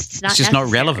 It's just not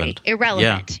relevant.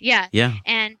 Irrelevant. Yeah.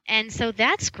 And so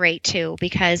that's great too,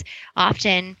 because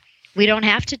often we don't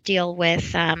have to deal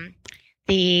with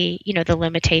the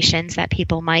limitations that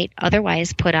people might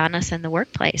otherwise put on us in the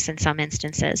workplace in some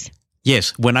instances.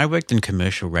 Yes, when I worked in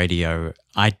commercial radio,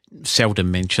 I seldom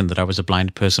mentioned that I was a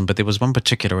blind person, but there was one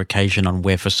particular occasion on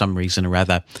where for some reason or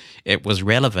other it was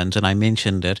relevant and I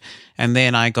mentioned it. And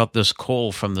then I got this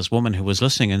call from this woman who was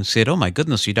listening and said, "Oh my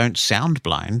goodness, you don't sound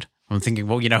blind." I'm thinking,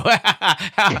 well,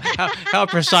 how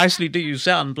precisely do you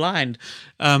sound blind?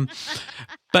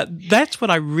 But that's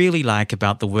what I really like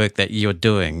about the work that you're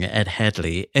doing at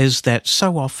Hadley is that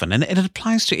so often, and it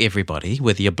applies to everybody,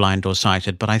 whether you're blind or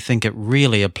sighted, but I think it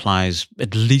really applies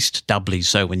at least doubly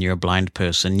so when you're a blind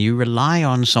person. You rely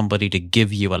on somebody to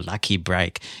give you a lucky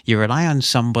break. You rely on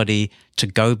somebody to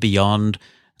go beyond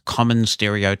common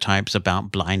stereotypes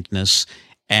about blindness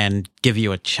and give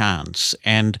you a chance.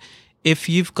 And if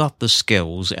you've got the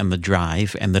skills and the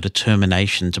drive and the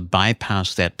determination to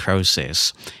bypass that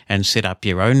process and set up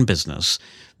your own business,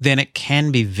 then it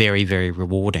can be very, very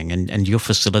rewarding, and you're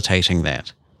facilitating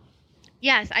that.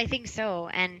 Yes, I think so.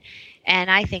 And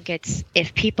I think it's,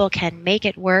 if people can make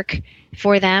it work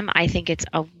for them, I think it's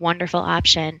a wonderful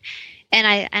option. And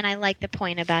I like the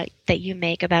point about that you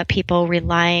make about people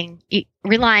relying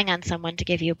on someone to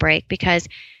give you a break, because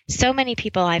so many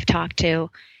people I've talked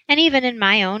to, and even in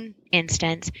my own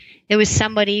instance, it was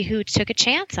somebody who took a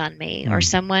chance on me or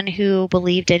someone who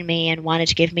believed in me and wanted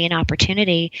to give me an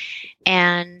opportunity.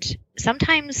 And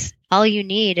sometimes all you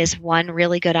need is one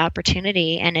really good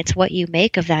opportunity, and it's what you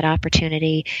make of that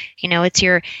opportunity. It's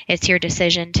your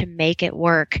decision to make it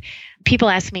work. People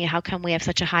ask me, how come we have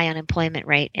such a high unemployment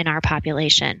rate in our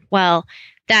population? Well,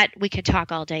 that we could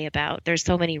talk all day about. There's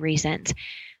so many reasons.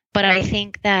 But I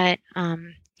think that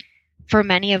for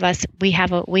many of us, we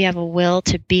have a will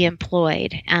to be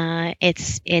employed.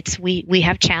 We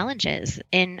have challenges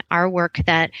in our work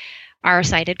that our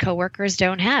sighted coworkers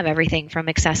don't have. Everything from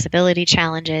accessibility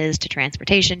challenges to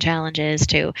transportation challenges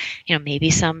to,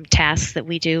 maybe some tasks that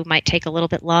we do might take a little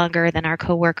bit longer than our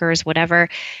coworkers, whatever.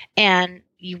 And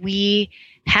we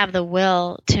have the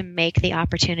will to make the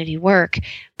opportunity work.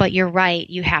 But you're right,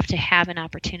 you have to have an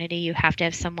opportunity. You have to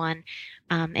have someone,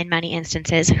 in many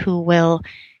instances, who will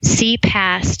see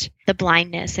past the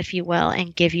blindness, if you will,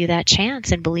 and give you that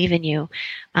chance and believe in you.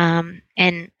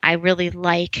 And I really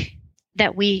like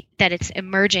that it's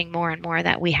emerging more and more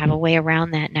that we have a way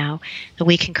around that now, that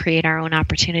we can create our own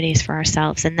opportunities for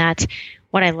ourselves. And that's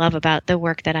what I love about the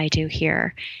work that I do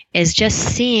here, is just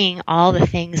seeing all the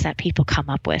things that people come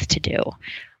up with to do,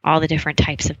 all the different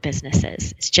types of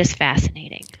businesses. It's just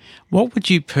fascinating. What would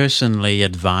you personally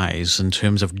advise in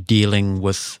terms of dealing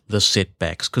with the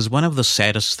setbacks? Because one of the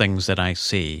saddest things that I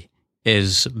see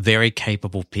is very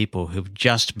capable people who've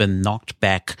just been knocked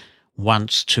back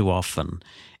once too often,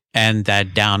 and they're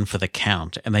down for the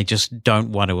count, and they just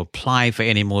don't want to apply for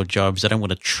any more jobs. They don't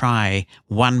want to try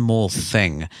one more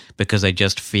thing because they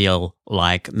just feel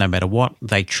like no matter what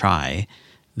they try,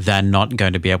 they're not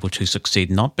going to be able to succeed,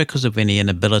 not because of any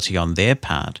inability on their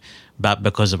part, but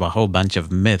because of a whole bunch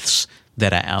of myths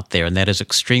that are out there, and that is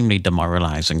extremely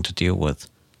demoralizing to deal with.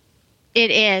 It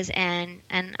is, and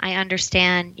I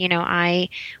understand. When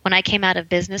I came out of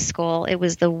business school, it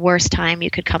was the worst time you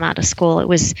could come out of school. It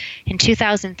was in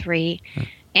 2003,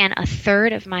 and a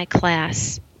third of my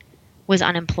class was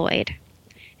unemployed.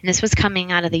 And this was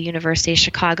coming out of the University of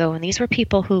Chicago, and these were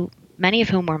people who, many of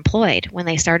whom were employed when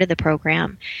they started the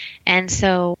program. And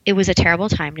so it was a terrible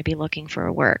time to be looking for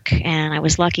work. And I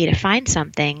was lucky to find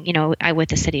something. I with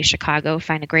the city of Chicago,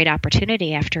 find a great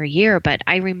opportunity after a year, but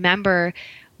I remember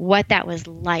what that was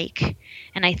like.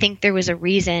 And I think there was a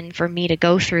reason for me to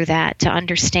go through that, to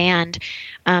understand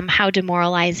how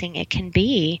demoralizing it can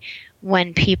be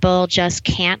when people just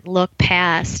can't look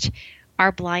past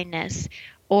our blindness,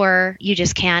 or you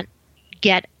just can't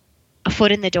get a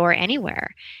foot in the door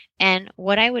anywhere. And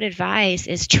what I would advise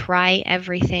is try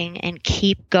everything and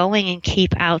keep going and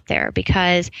keep out there,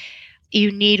 because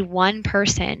you need one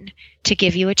person to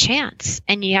give you a chance,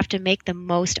 and you have to make the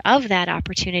most of that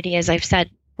opportunity. As I've said,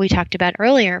 we talked about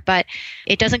earlier, but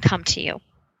it doesn't come to you.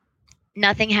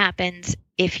 Nothing happens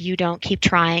if you don't keep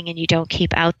trying and you don't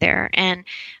keep out there. And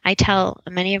I tell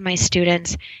many of my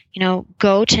students,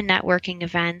 go to networking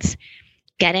events,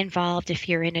 get involved. If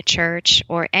you're in a church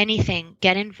or anything,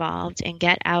 get involved and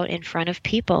get out in front of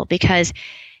people, because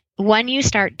when you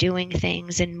start doing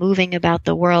things and moving about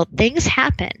the world, things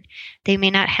happen. They may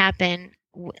not happen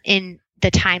in the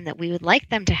time that we would like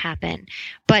them to happen,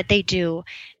 but they do.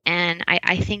 And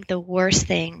I think the worst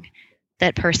thing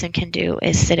that person can do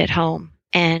is sit at home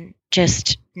and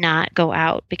just not go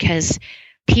out, because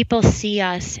people see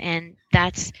us, and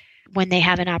that's when they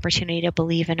have an opportunity to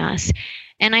believe in us.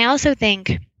 And I also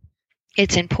think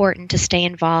it's important to stay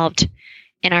involved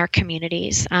in our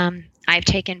communities. I've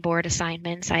taken board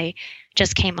assignments. I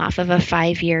just came off of a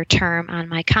 5-year term on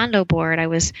my condo board. I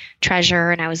was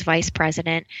treasurer and I was vice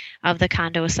president of the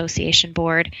condo association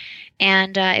board.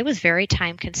 And it was very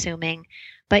time consuming.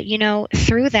 But,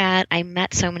 through that, I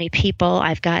met so many people.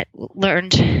 I've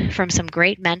learned from some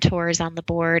great mentors on the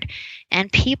board,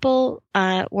 and people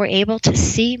were able to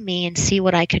see me and see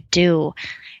what I could do.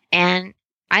 And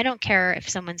I don't care if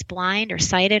someone's blind or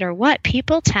sighted or what.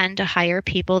 People tend to hire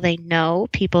people they know,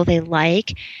 people they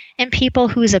like, and people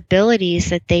whose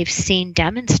abilities that they've seen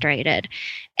demonstrated.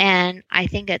 And I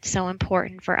think it's so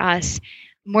important for us,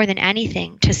 more than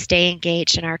anything, to stay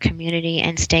engaged in our community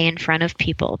and stay in front of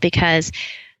people, because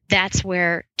that's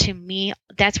where, to me,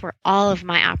 that's where all of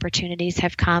my opportunities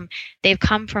have come. They've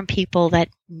come from people that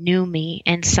knew me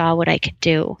and saw what I could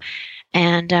do.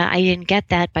 And I didn't get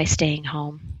that by staying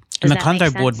home. And the condo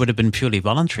board would have been purely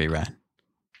voluntary, right?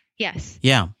 Yes.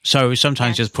 Yeah. So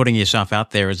sometimes just putting yourself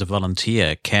out there as a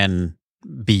volunteer can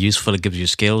be useful. It gives you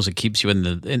skills. It keeps you in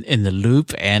the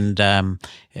loop, and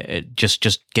it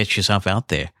just gets yourself out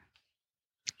there.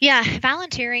 Yeah,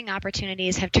 volunteering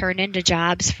opportunities have turned into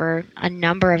jobs for a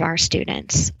number of our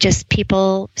students. Just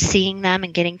people seeing them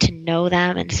and getting to know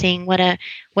them and seeing what a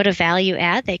value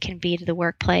add they can be to the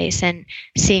workplace, and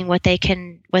seeing what they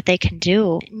can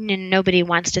do. And nobody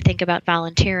wants to think about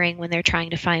volunteering when they're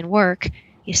trying to find work.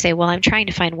 You say, well, I'm trying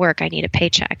to find work. I need a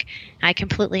paycheck. I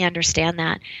completely understand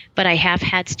that. But I have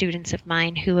had students of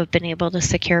mine who have been able to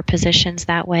secure positions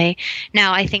that way.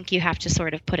 Now, I think you have to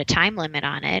sort of put a time limit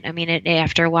on it. I mean,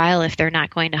 after a while, if they're not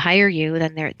going to hire you,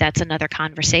 then that's another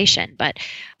conversation. But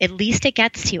at least it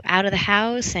gets you out of the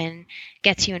house and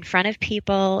gets you in front of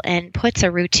people and puts a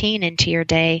routine into your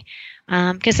day.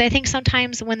 Because I think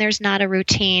sometimes when there's not a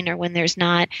routine or when there's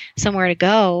not somewhere to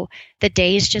go, the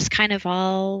days just kind of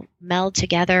all meld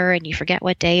together and you forget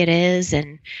what day it is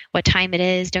and what time it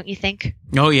is, don't you think?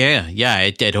 Oh, yeah. Yeah,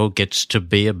 it all gets to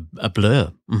be a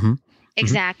blur. Mm-hmm.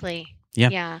 Exactly.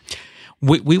 Mm-hmm. Yeah.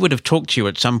 We would have talked to you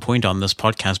at some point on this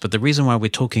podcast, but the reason why we're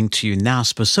talking to you now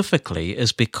specifically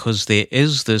is because there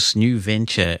is this new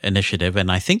venture initiative,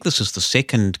 and I think this is the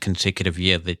second consecutive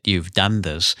year that you've done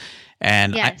this.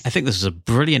 And yes. I think this is a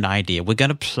brilliant idea. We're going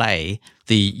to play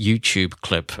the YouTube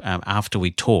clip after we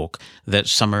talk that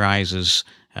summarizes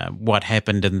what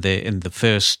happened in the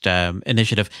first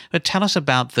initiative. But tell us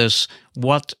about this.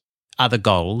 What are the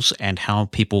goals and how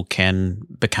people can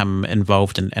become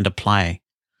involved and apply?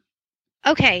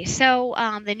 Okay, so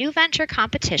the new venture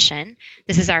competition,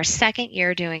 this is our second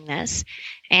year doing this,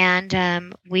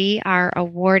 and we are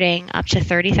awarding up to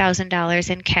 $30,000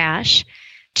 in cash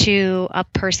to a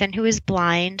person who is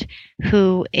blind,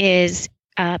 who is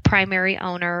a primary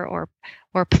owner or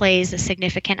plays a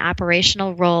significant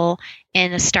operational role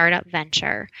in a startup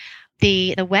venture.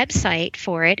 The website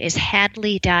for it is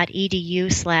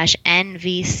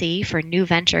hadley.edu/NVC for New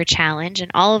Venture Challenge,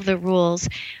 and all of the rules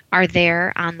are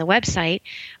there on the website.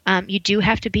 You do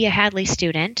have to be a Hadley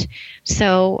student.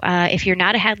 So if you're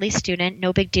not a Hadley student,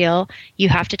 no big deal. You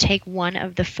have to take one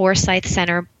of the Forsyth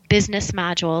Center business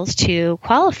modules to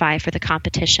qualify for the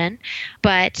competition,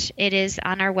 but it is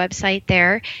on our website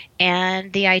there,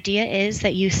 and the idea is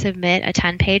that you submit a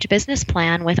 10-page business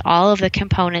plan with all of the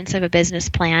components of a business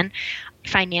plan,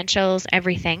 financials,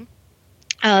 everything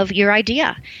of your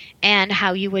idea, and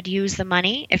how you would use the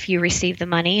money if you receive the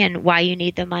money, and why you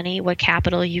need the money, what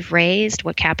capital you've raised,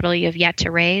 what capital you have yet to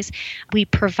raise. We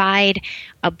provide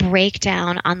a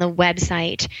breakdown on the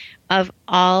website of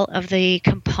all of the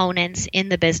components in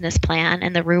the business plan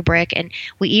and the rubric, and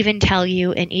we even tell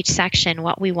you in each section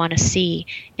what we want to see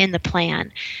in the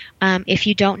plan. If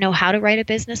you don't know how to write a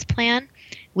business plan,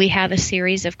 we have a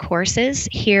series of courses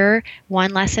here,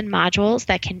 one lesson modules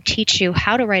that can teach you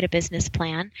how to write a business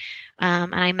plan.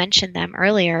 And I mentioned them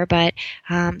earlier, but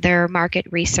they're market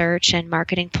research and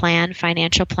marketing plan,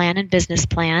 financial plan, and business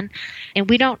plan. And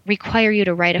we don't require you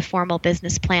to write a formal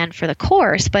business plan for the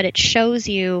course, but it shows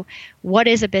you what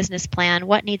is a business plan,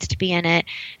 what needs to be in it,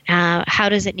 how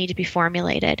does it need to be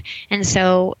formulated. And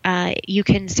so you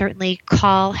can certainly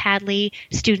call Hadley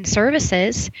Student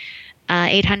Services,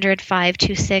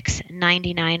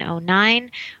 800-526-9909,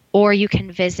 or you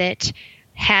can visit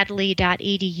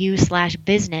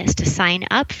hadley.edu/business to sign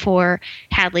up for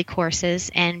Hadley courses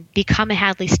and become a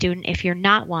Hadley student if you're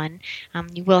not one.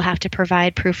 You will have to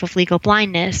provide proof of legal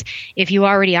blindness. If you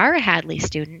already are a Hadley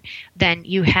student, then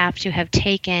you have to have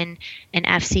taken an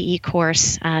FCE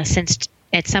course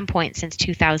at some point since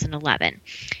 2011.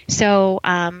 So,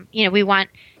 we want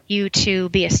you to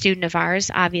be a student of ours,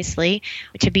 obviously,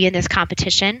 to be in this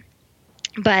competition.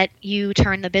 But you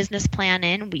turn the business plan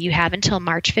in. You have until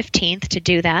March 15th to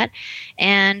do that.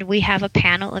 And we have a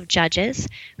panel of judges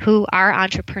who are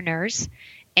entrepreneurs,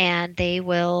 and they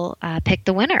will pick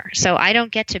the winner. So I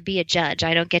don't get to be a judge.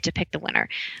 I don't get to pick the winner.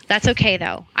 That's okay,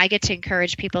 though. I get to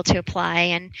encourage people to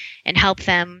apply and help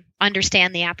them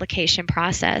understand the application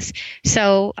process.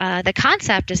 So the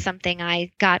concept is something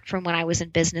I got from when I was in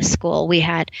business school. We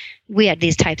had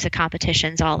these types of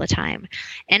competitions all the time.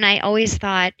 And I always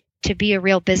thought, to be a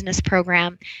real business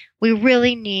program, we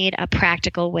really need a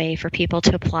practical way for people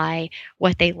to apply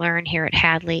what they learn here at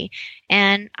Hadley.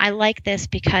 And I like this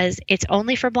because it's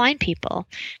only for blind people.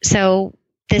 So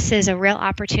this is a real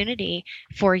opportunity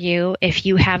for you if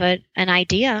you have an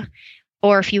idea,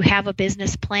 or if you have a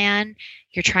business plan,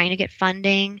 you're trying to get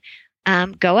funding,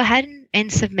 go ahead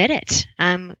and submit it.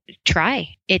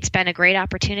 Try. It's been a great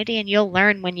opportunity, and you'll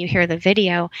learn when you hear the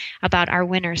video about our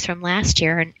winners from last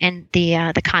year and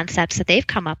the concepts that they've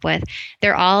come up with.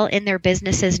 They're all in their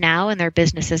businesses now, and their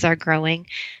businesses are growing.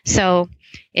 So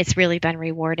it's really been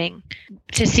rewarding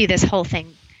to see this whole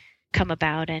thing come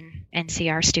about and see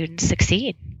our students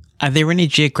succeed. Are there any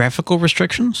geographical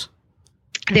restrictions?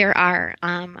 There are.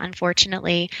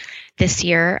 Unfortunately, this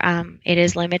year it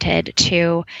is limited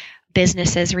to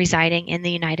businesses residing in the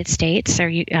United States,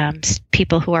 or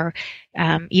people who are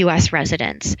U.S.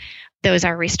 residents. Those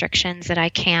are restrictions that I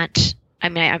can't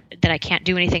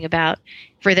do anything about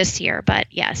for this year. But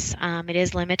yes, it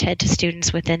is limited to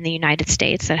students within the United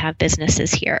States that have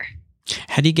businesses here.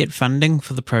 How do you get funding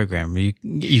for the program? Are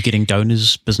you getting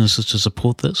donors, businesses to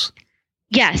support this?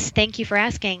 Yes, thank you for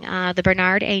asking. The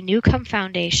Bernard A. Newcomb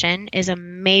Foundation is a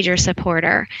major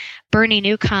supporter. Bernie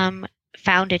Newcomb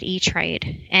founded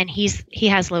E-Trade, and he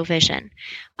has low vision.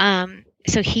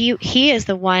 So he is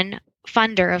the one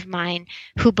funder of mine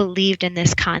who believed in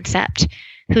this concept,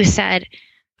 who said,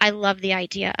 I love the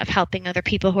idea of helping other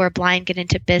people who are blind get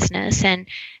into business, and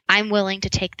I'm willing to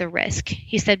take the risk.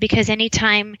 He said, because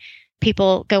anytime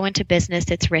people go into business,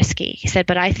 it's risky. He said,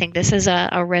 but I think this is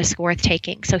a risk worth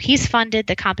taking. So he's funded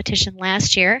the competition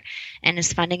last year and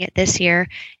is funding it this year.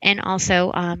 And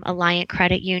also Alliant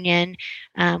Credit Union.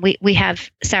 We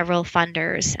have several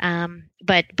funders,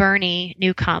 but Bernie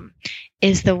Newcomb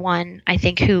is the one, I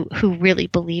think, who really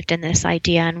believed in this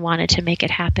idea and wanted to make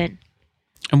it happen.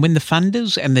 And when the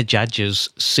funders and the judges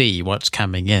see what's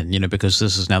coming in, because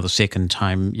this is now the second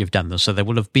time you've done this, so they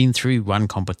will have been through one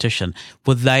competition,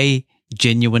 were they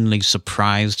genuinely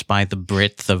surprised by the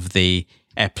breadth of the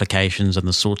applications and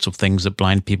the sorts of things that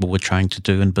blind people were trying to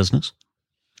do in business?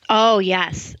 Oh,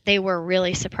 yes. They were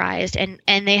really surprised, and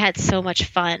they had so much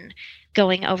fun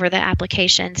going over the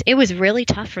applications. It was really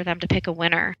tough for them to pick a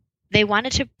winner. They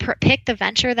wanted to pick the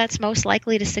venture that's most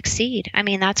likely to succeed. I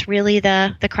mean, that's really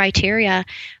the criteria,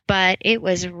 but it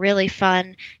was really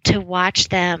fun to watch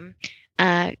them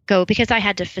go, because I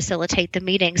had to facilitate the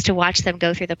meetings, to watch them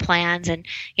go through the plans. And,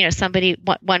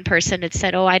 one person had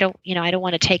said, I don't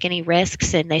want to take any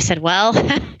risks. And they said, well,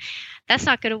 that's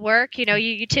not going to work.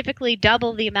 You typically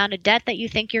double the amount of debt that you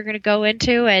think you're going to go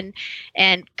into, and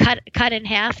cut in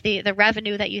half the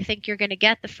revenue that you think you're going to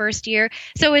get the first year.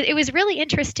 So it was really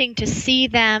interesting to see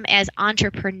them as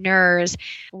entrepreneurs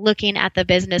looking at the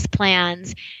business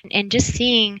plans and just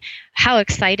seeing how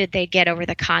excited they'd get over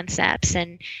the concepts.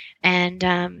 And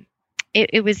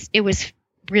it was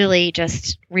really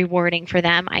just rewarding for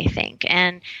them, I think.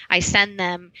 And I send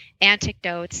them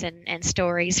anecdotes and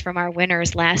stories from our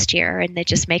winners last year, and it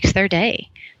just makes their day,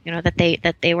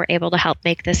 that they were able to help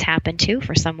make this happen too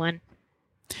for someone.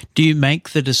 Do you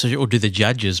make the decision, or do the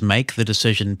judges make the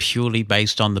decision purely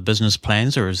based on the business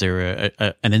plans, or is there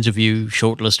an interview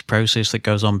shortlist process that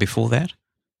goes on before that?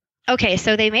 Okay,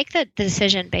 so they make the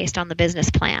decision based on the business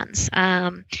plans.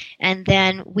 And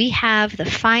then we have the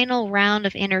final round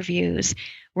of interviews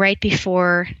right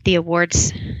before the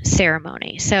awards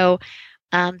ceremony. So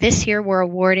this year we're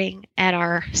awarding at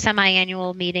our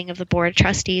semi-annual meeting of the Board of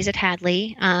Trustees at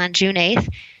Hadley on June 8th.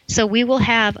 So we will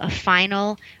have a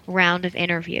final round of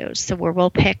interviews. So where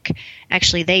we'll pick,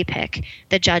 actually they pick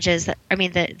the judges.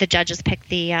 The judges pick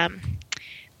the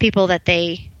people that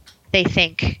they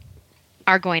think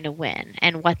are going to win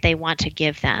and what they want to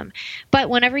give them. But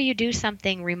whenever you do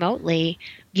something remotely,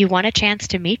 you want a chance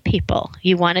to meet people.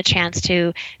 You want a chance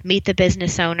to meet the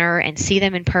business owner and see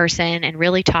them in person and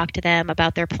really talk to them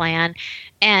about their plan.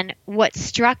 And what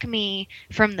struck me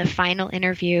from the final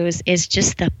interviews is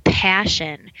just the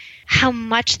passion, how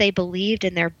much they believed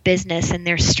in their business and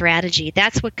their strategy.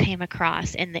 That's what came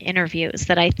across in the interviews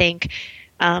that I think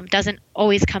doesn't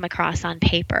always come across on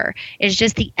paper. It's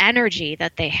just the energy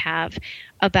that they have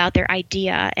about their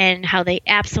idea and how they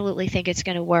absolutely think it's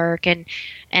going to work, and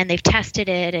they've tested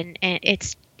it, and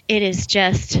it is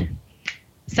just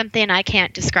something I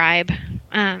can't describe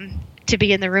to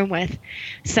be in the room with.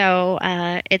 So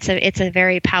it's a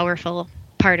very powerful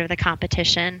part of the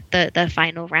competition, the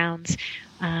final rounds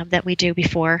that we do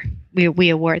before we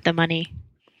award the money.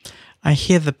 I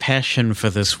hear the passion for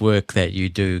this work that you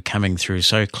do coming through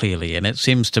so clearly, and it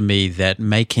seems to me that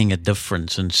making a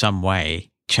difference in some way,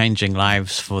 changing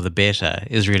lives for the better,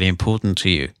 is really important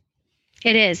to you.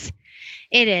 It is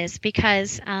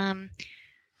because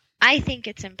I think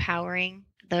it's empowering,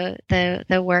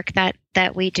 the work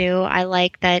that we do. I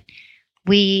like that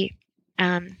we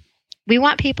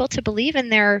want people to believe in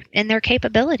their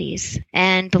capabilities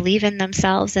and believe in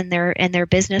themselves and their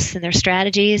business and their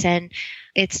strategies, and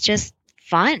it's just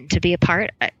fun to be a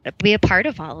part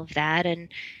of all of that. And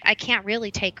I can't really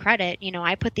take credit.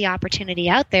 I put the opportunity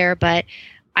out there, but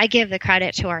I give the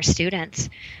credit to our students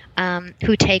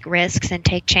who take risks and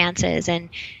take chances and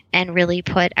really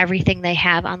put everything they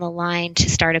have on the line to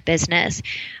start a business.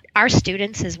 Our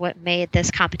students is what made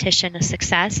this competition a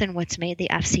success and what's made the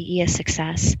FCE a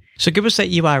success. So give us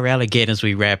that URL again as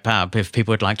we wrap up, if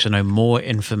people would like to know more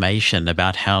information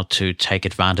about how to take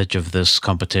advantage of this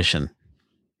competition.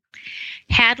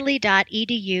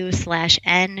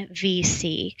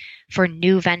 Hadley.edu/NVC for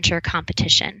New Venture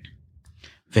Competition.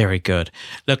 Very good.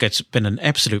 Look, it's been an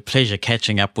absolute pleasure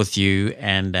catching up with you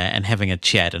and having a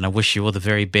chat, and I wish you all the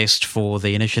very best for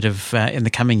the initiative in the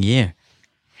coming year.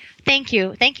 Thank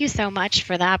you. Thank you so much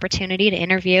for the opportunity to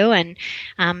interview, and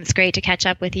it's great to catch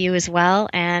up with you as well.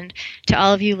 And to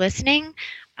all of you listening,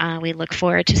 we look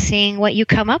forward to seeing what you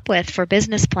come up with for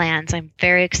business plans. I'm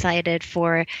very excited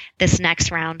for this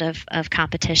next round of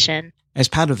competition. As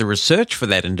part of the research for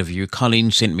that interview,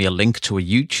 Colleen sent me a link to a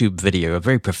YouTube video, a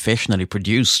very professionally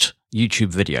produced YouTube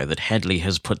video that Hadley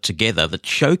has put together that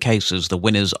showcases the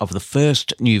winners of the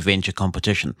first New Venture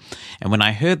competition. And when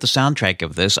I heard the soundtrack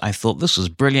of this, I thought this is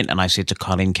brilliant. And I said to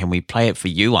Colleen, can we play it for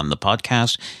you on the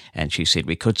podcast? And she said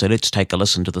we could. So let's take a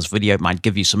listen to this video. It might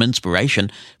give you some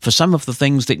inspiration for some of the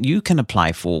things that you can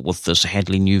apply for with this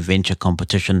Hadley New Venture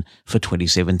competition for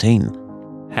 2017.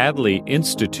 Hadley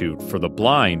Institute for the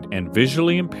Blind and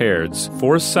Visually Impaired's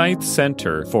Forsyth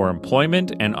Center for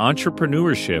Employment and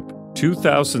Entrepreneurship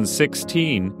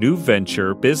 2016 New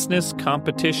Venture Business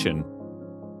Competition.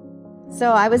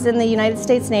 So I was in the United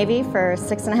States Navy for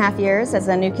 6.5 years as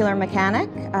a nuclear mechanic.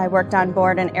 I worked on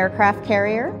board an aircraft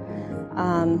carrier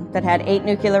that had 8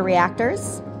 nuclear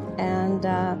reactors. And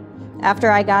after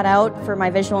I got out for my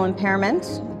visual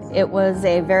impairment, it was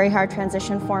a very hard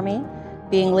transition for me.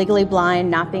 Being legally blind,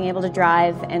 not being able to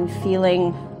drive, and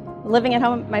living at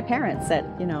home with my parents at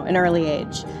an early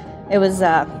age. It was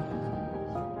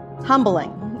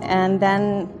humbling. And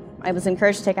then I was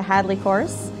encouraged to take a Hadley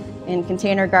course in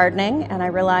container gardening, and I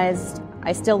realized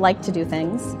I still like to do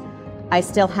things. I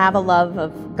still have a love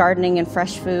of gardening and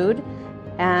fresh food,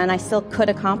 and I still could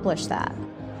accomplish that.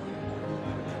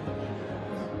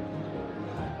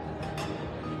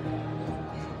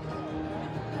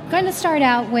 I'm going to start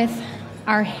out with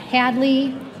our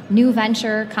Hadley New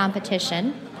Venture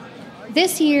competition.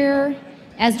 This year,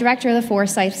 as director of the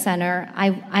Forsyth Center,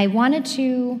 I wanted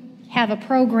to have a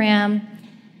program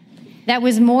that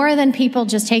was more than people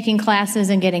just taking classes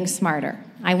and getting smarter.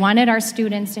 I wanted our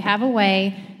students to have a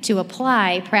way to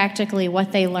apply practically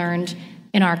what they learned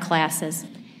in our classes.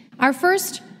 Our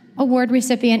first award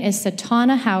recipient is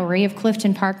Satana Howry of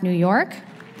Clifton Park, New York.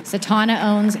 Satana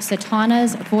owns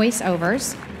Satana's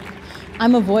Voiceovers.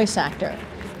 I'm a voice actor.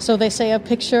 So they say a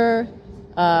picture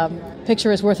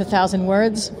is worth 1,000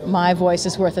 words. My voice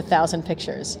is worth 1,000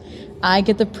 pictures. I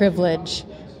get the privilege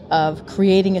of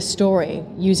creating a story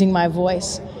using my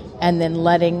voice and then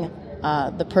letting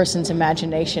the person's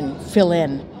imagination fill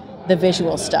in the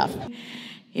visual stuff.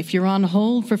 If you're on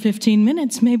hold for 15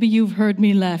 minutes, maybe you've heard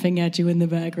me laughing at you in the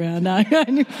background. I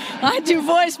do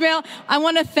voicemail. I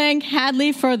want to thank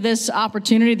Hadley for this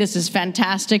opportunity. This is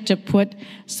fantastic to put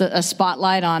a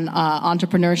spotlight on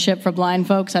entrepreneurship for blind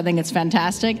folks. I think it's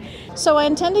fantastic. So I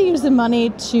intend to use the money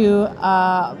to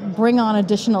bring on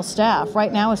additional staff.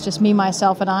 Right now it's just me,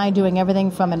 myself, and I doing everything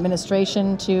from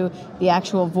administration to the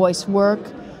actual voice work.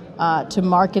 To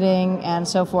marketing and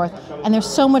so forth. And there's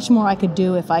so much more I could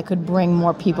do if I could bring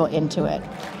more people into it.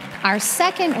 Our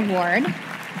second award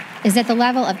is at the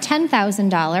level of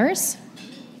 $10,000.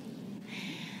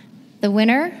 The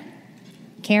winner,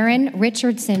 Karen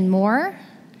Richardson Moore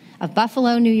of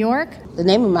Buffalo, New York. The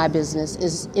name of my business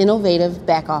is Innovative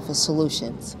Back Office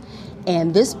Solutions.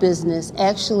 And this business,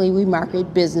 actually, we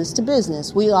market business to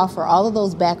business. We offer all of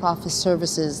those back office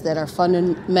services that are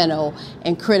fundamental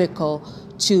and critical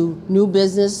to new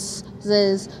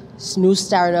businesses, new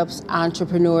startups,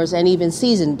 entrepreneurs, and even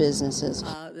seasoned businesses.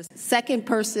 The second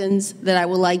persons that I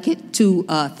would like to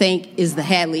thank is the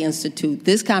Hadley Institute.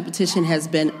 This competition has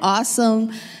been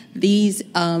awesome. These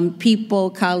people,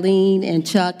 Colleen and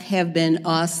Chuck, have been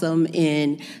awesome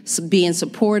in being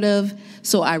supportive.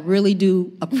 So I really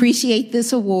do appreciate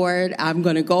this award. I'm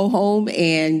going to go home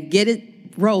and get it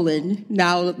rolling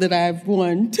now that I've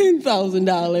won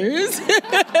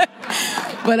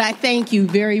 $10,000. But I thank you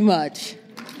very much.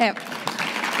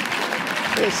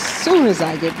 As soon as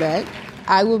I get back,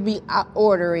 I will be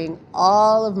ordering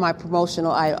all of my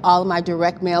promotional, all of my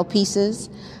direct mail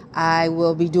pieces. I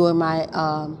will be doing my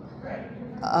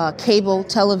cable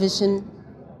television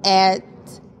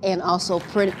ads and also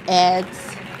print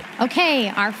ads. Okay,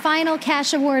 our final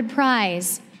cash award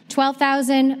prize,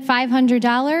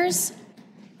 $12,500,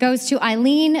 goes to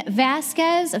Eileen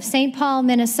Vasquez of St. Paul,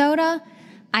 Minnesota.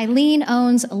 Eileen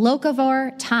owns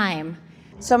Locavore Time.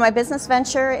 So my business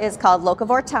venture is called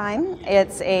Locavore Time.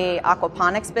 It's a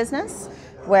aquaponics business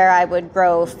where I would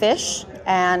grow fish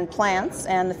and plants,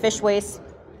 and the fish waste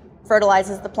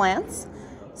fertilizes the plants.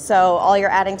 So all you're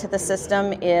adding to the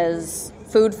system is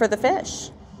food for the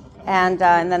fish. And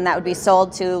then that would be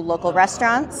sold to local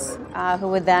restaurants who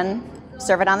would then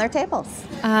serve it on their tables.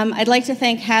 I'd like to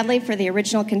thank Hadley for the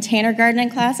original container gardening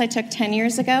class I took 10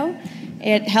 years ago.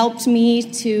 It helped me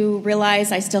to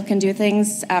realize I still can do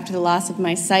things after the loss of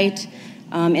my sight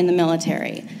in the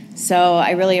military. So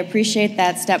I really appreciate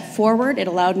that step forward. It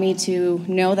allowed me to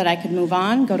know that I could move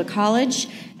on, go to college,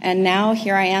 and now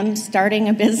here I am starting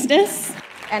a business.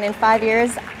 And in 5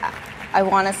 years, I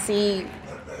want to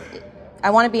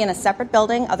be in a separate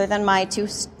building other than my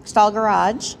 2-stall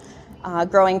garage,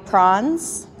 growing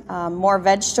prawns, more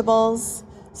vegetables,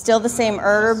 still the same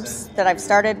herbs that I've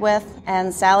started with,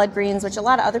 and salad greens, which a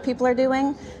lot of other people are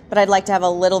doing, but I'd like to have a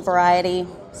little variety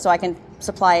so I can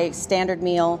supply a standard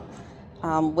meal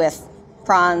with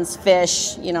prawns,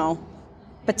 fish,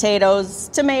 potatoes,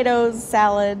 tomatoes,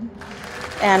 salad,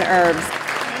 and herbs.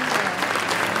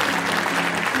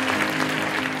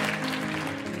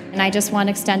 And I just want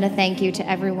to extend a thank you to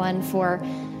everyone for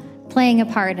playing a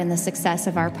part in the success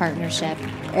of our partnership.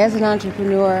 As an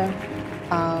entrepreneur,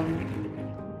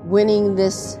 winning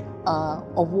this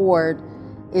award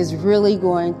is really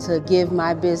going to give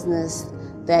my business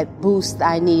that boost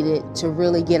I needed to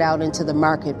really get out into the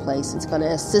marketplace. It's going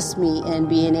to assist me in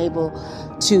being able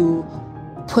to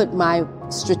put my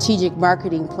strategic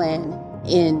marketing plan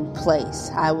in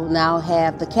place. I will now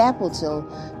have the capital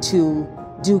to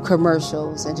do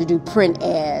commercials and to do print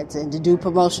ads and to do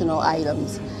promotional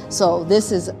items. So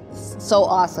this is so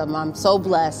awesome. I'm so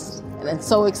blessed and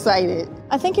so excited.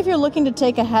 I think if you're looking to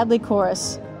take a Hadley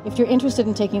course, if you're interested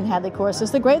in taking Hadley courses,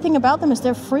 the great thing about them is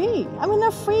they're free. I mean, they're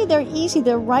free, they're easy,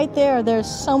 they're right there. There's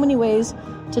so many ways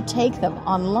to take them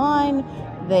online.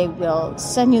 They will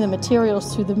send you the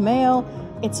materials through the mail.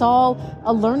 It's all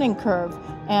a learning curve.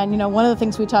 And, one of the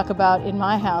things we talk about in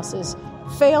my house is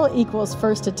fail equals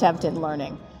first attempt in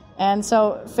learning. And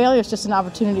so failure is just an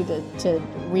opportunity to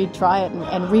retry it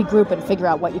and regroup and figure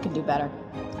out what you can do better.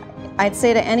 I'd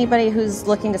say to anybody who's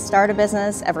looking to start a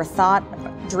business, ever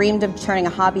dreamed of turning a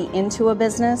hobby into a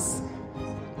business,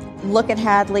 look at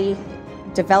Hadley,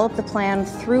 develop the plan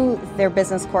through their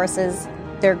business courses.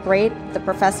 They're great. The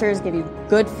professors give you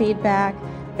good feedback.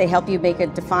 They help you make a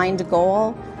defined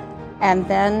goal. And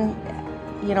then,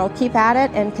 keep at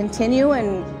it and continue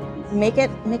and make it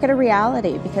a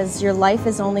reality, because your life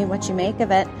is only what you make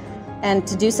of it. And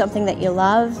to do something that you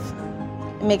love,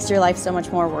 it makes your life so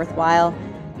much more worthwhile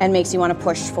and makes you want to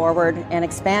push forward and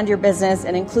expand your business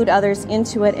and include others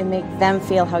into it and make them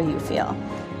feel how you feel.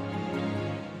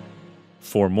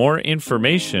 For more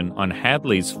information on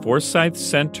Hadley's Forsyth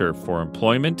Center for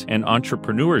Employment and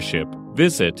Entrepreneurship,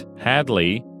 visit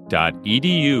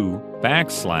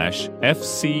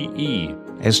hadley.edu/FCE.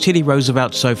 As Teddy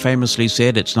Roosevelt so famously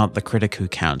said, it's not the critic who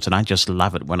counts. And I just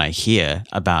love it when I hear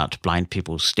about blind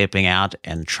people stepping out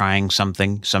and trying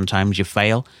something. Sometimes you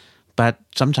fail, but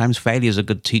sometimes failure is a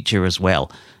good teacher as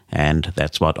well. And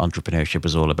that's what entrepreneurship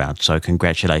is all about. So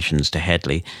congratulations to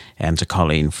Hadley and to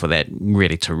Colleen for that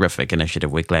really terrific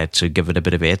initiative. We're glad to give it a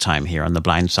bit of airtime here on the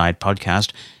Blind Side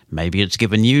podcast. Maybe it's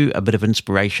given you a bit of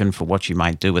inspiration for what you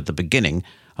might do at the beginning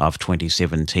of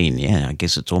 2017. Yeah, I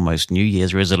guess it's almost New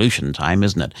Year's resolution time,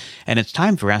 isn't it? And it's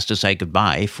time for us to say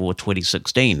goodbye for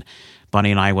 2016.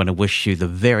 Bonnie and I want to wish you the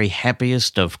very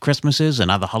happiest of Christmases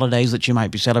and other holidays that you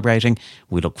might be celebrating.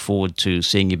 We look forward to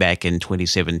seeing you back in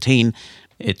 2017.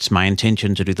 It's my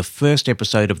intention to do the first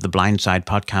episode of the Blindside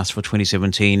podcast for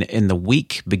 2017 in the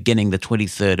week beginning the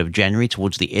 23rd of January,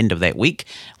 towards the end of that week,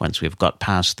 once we've got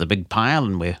past the big pile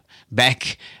and we're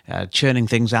back churning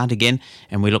things out again.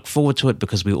 And we look forward to it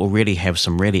because we already have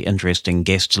some really interesting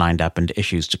guests lined up and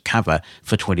issues to cover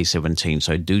for 2017.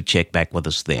 So do check back with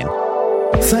us then.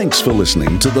 Thanks for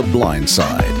listening to The Blind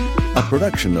Side, a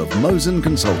production of Mosen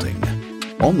Consulting.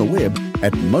 On the web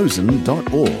at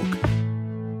mosen.org.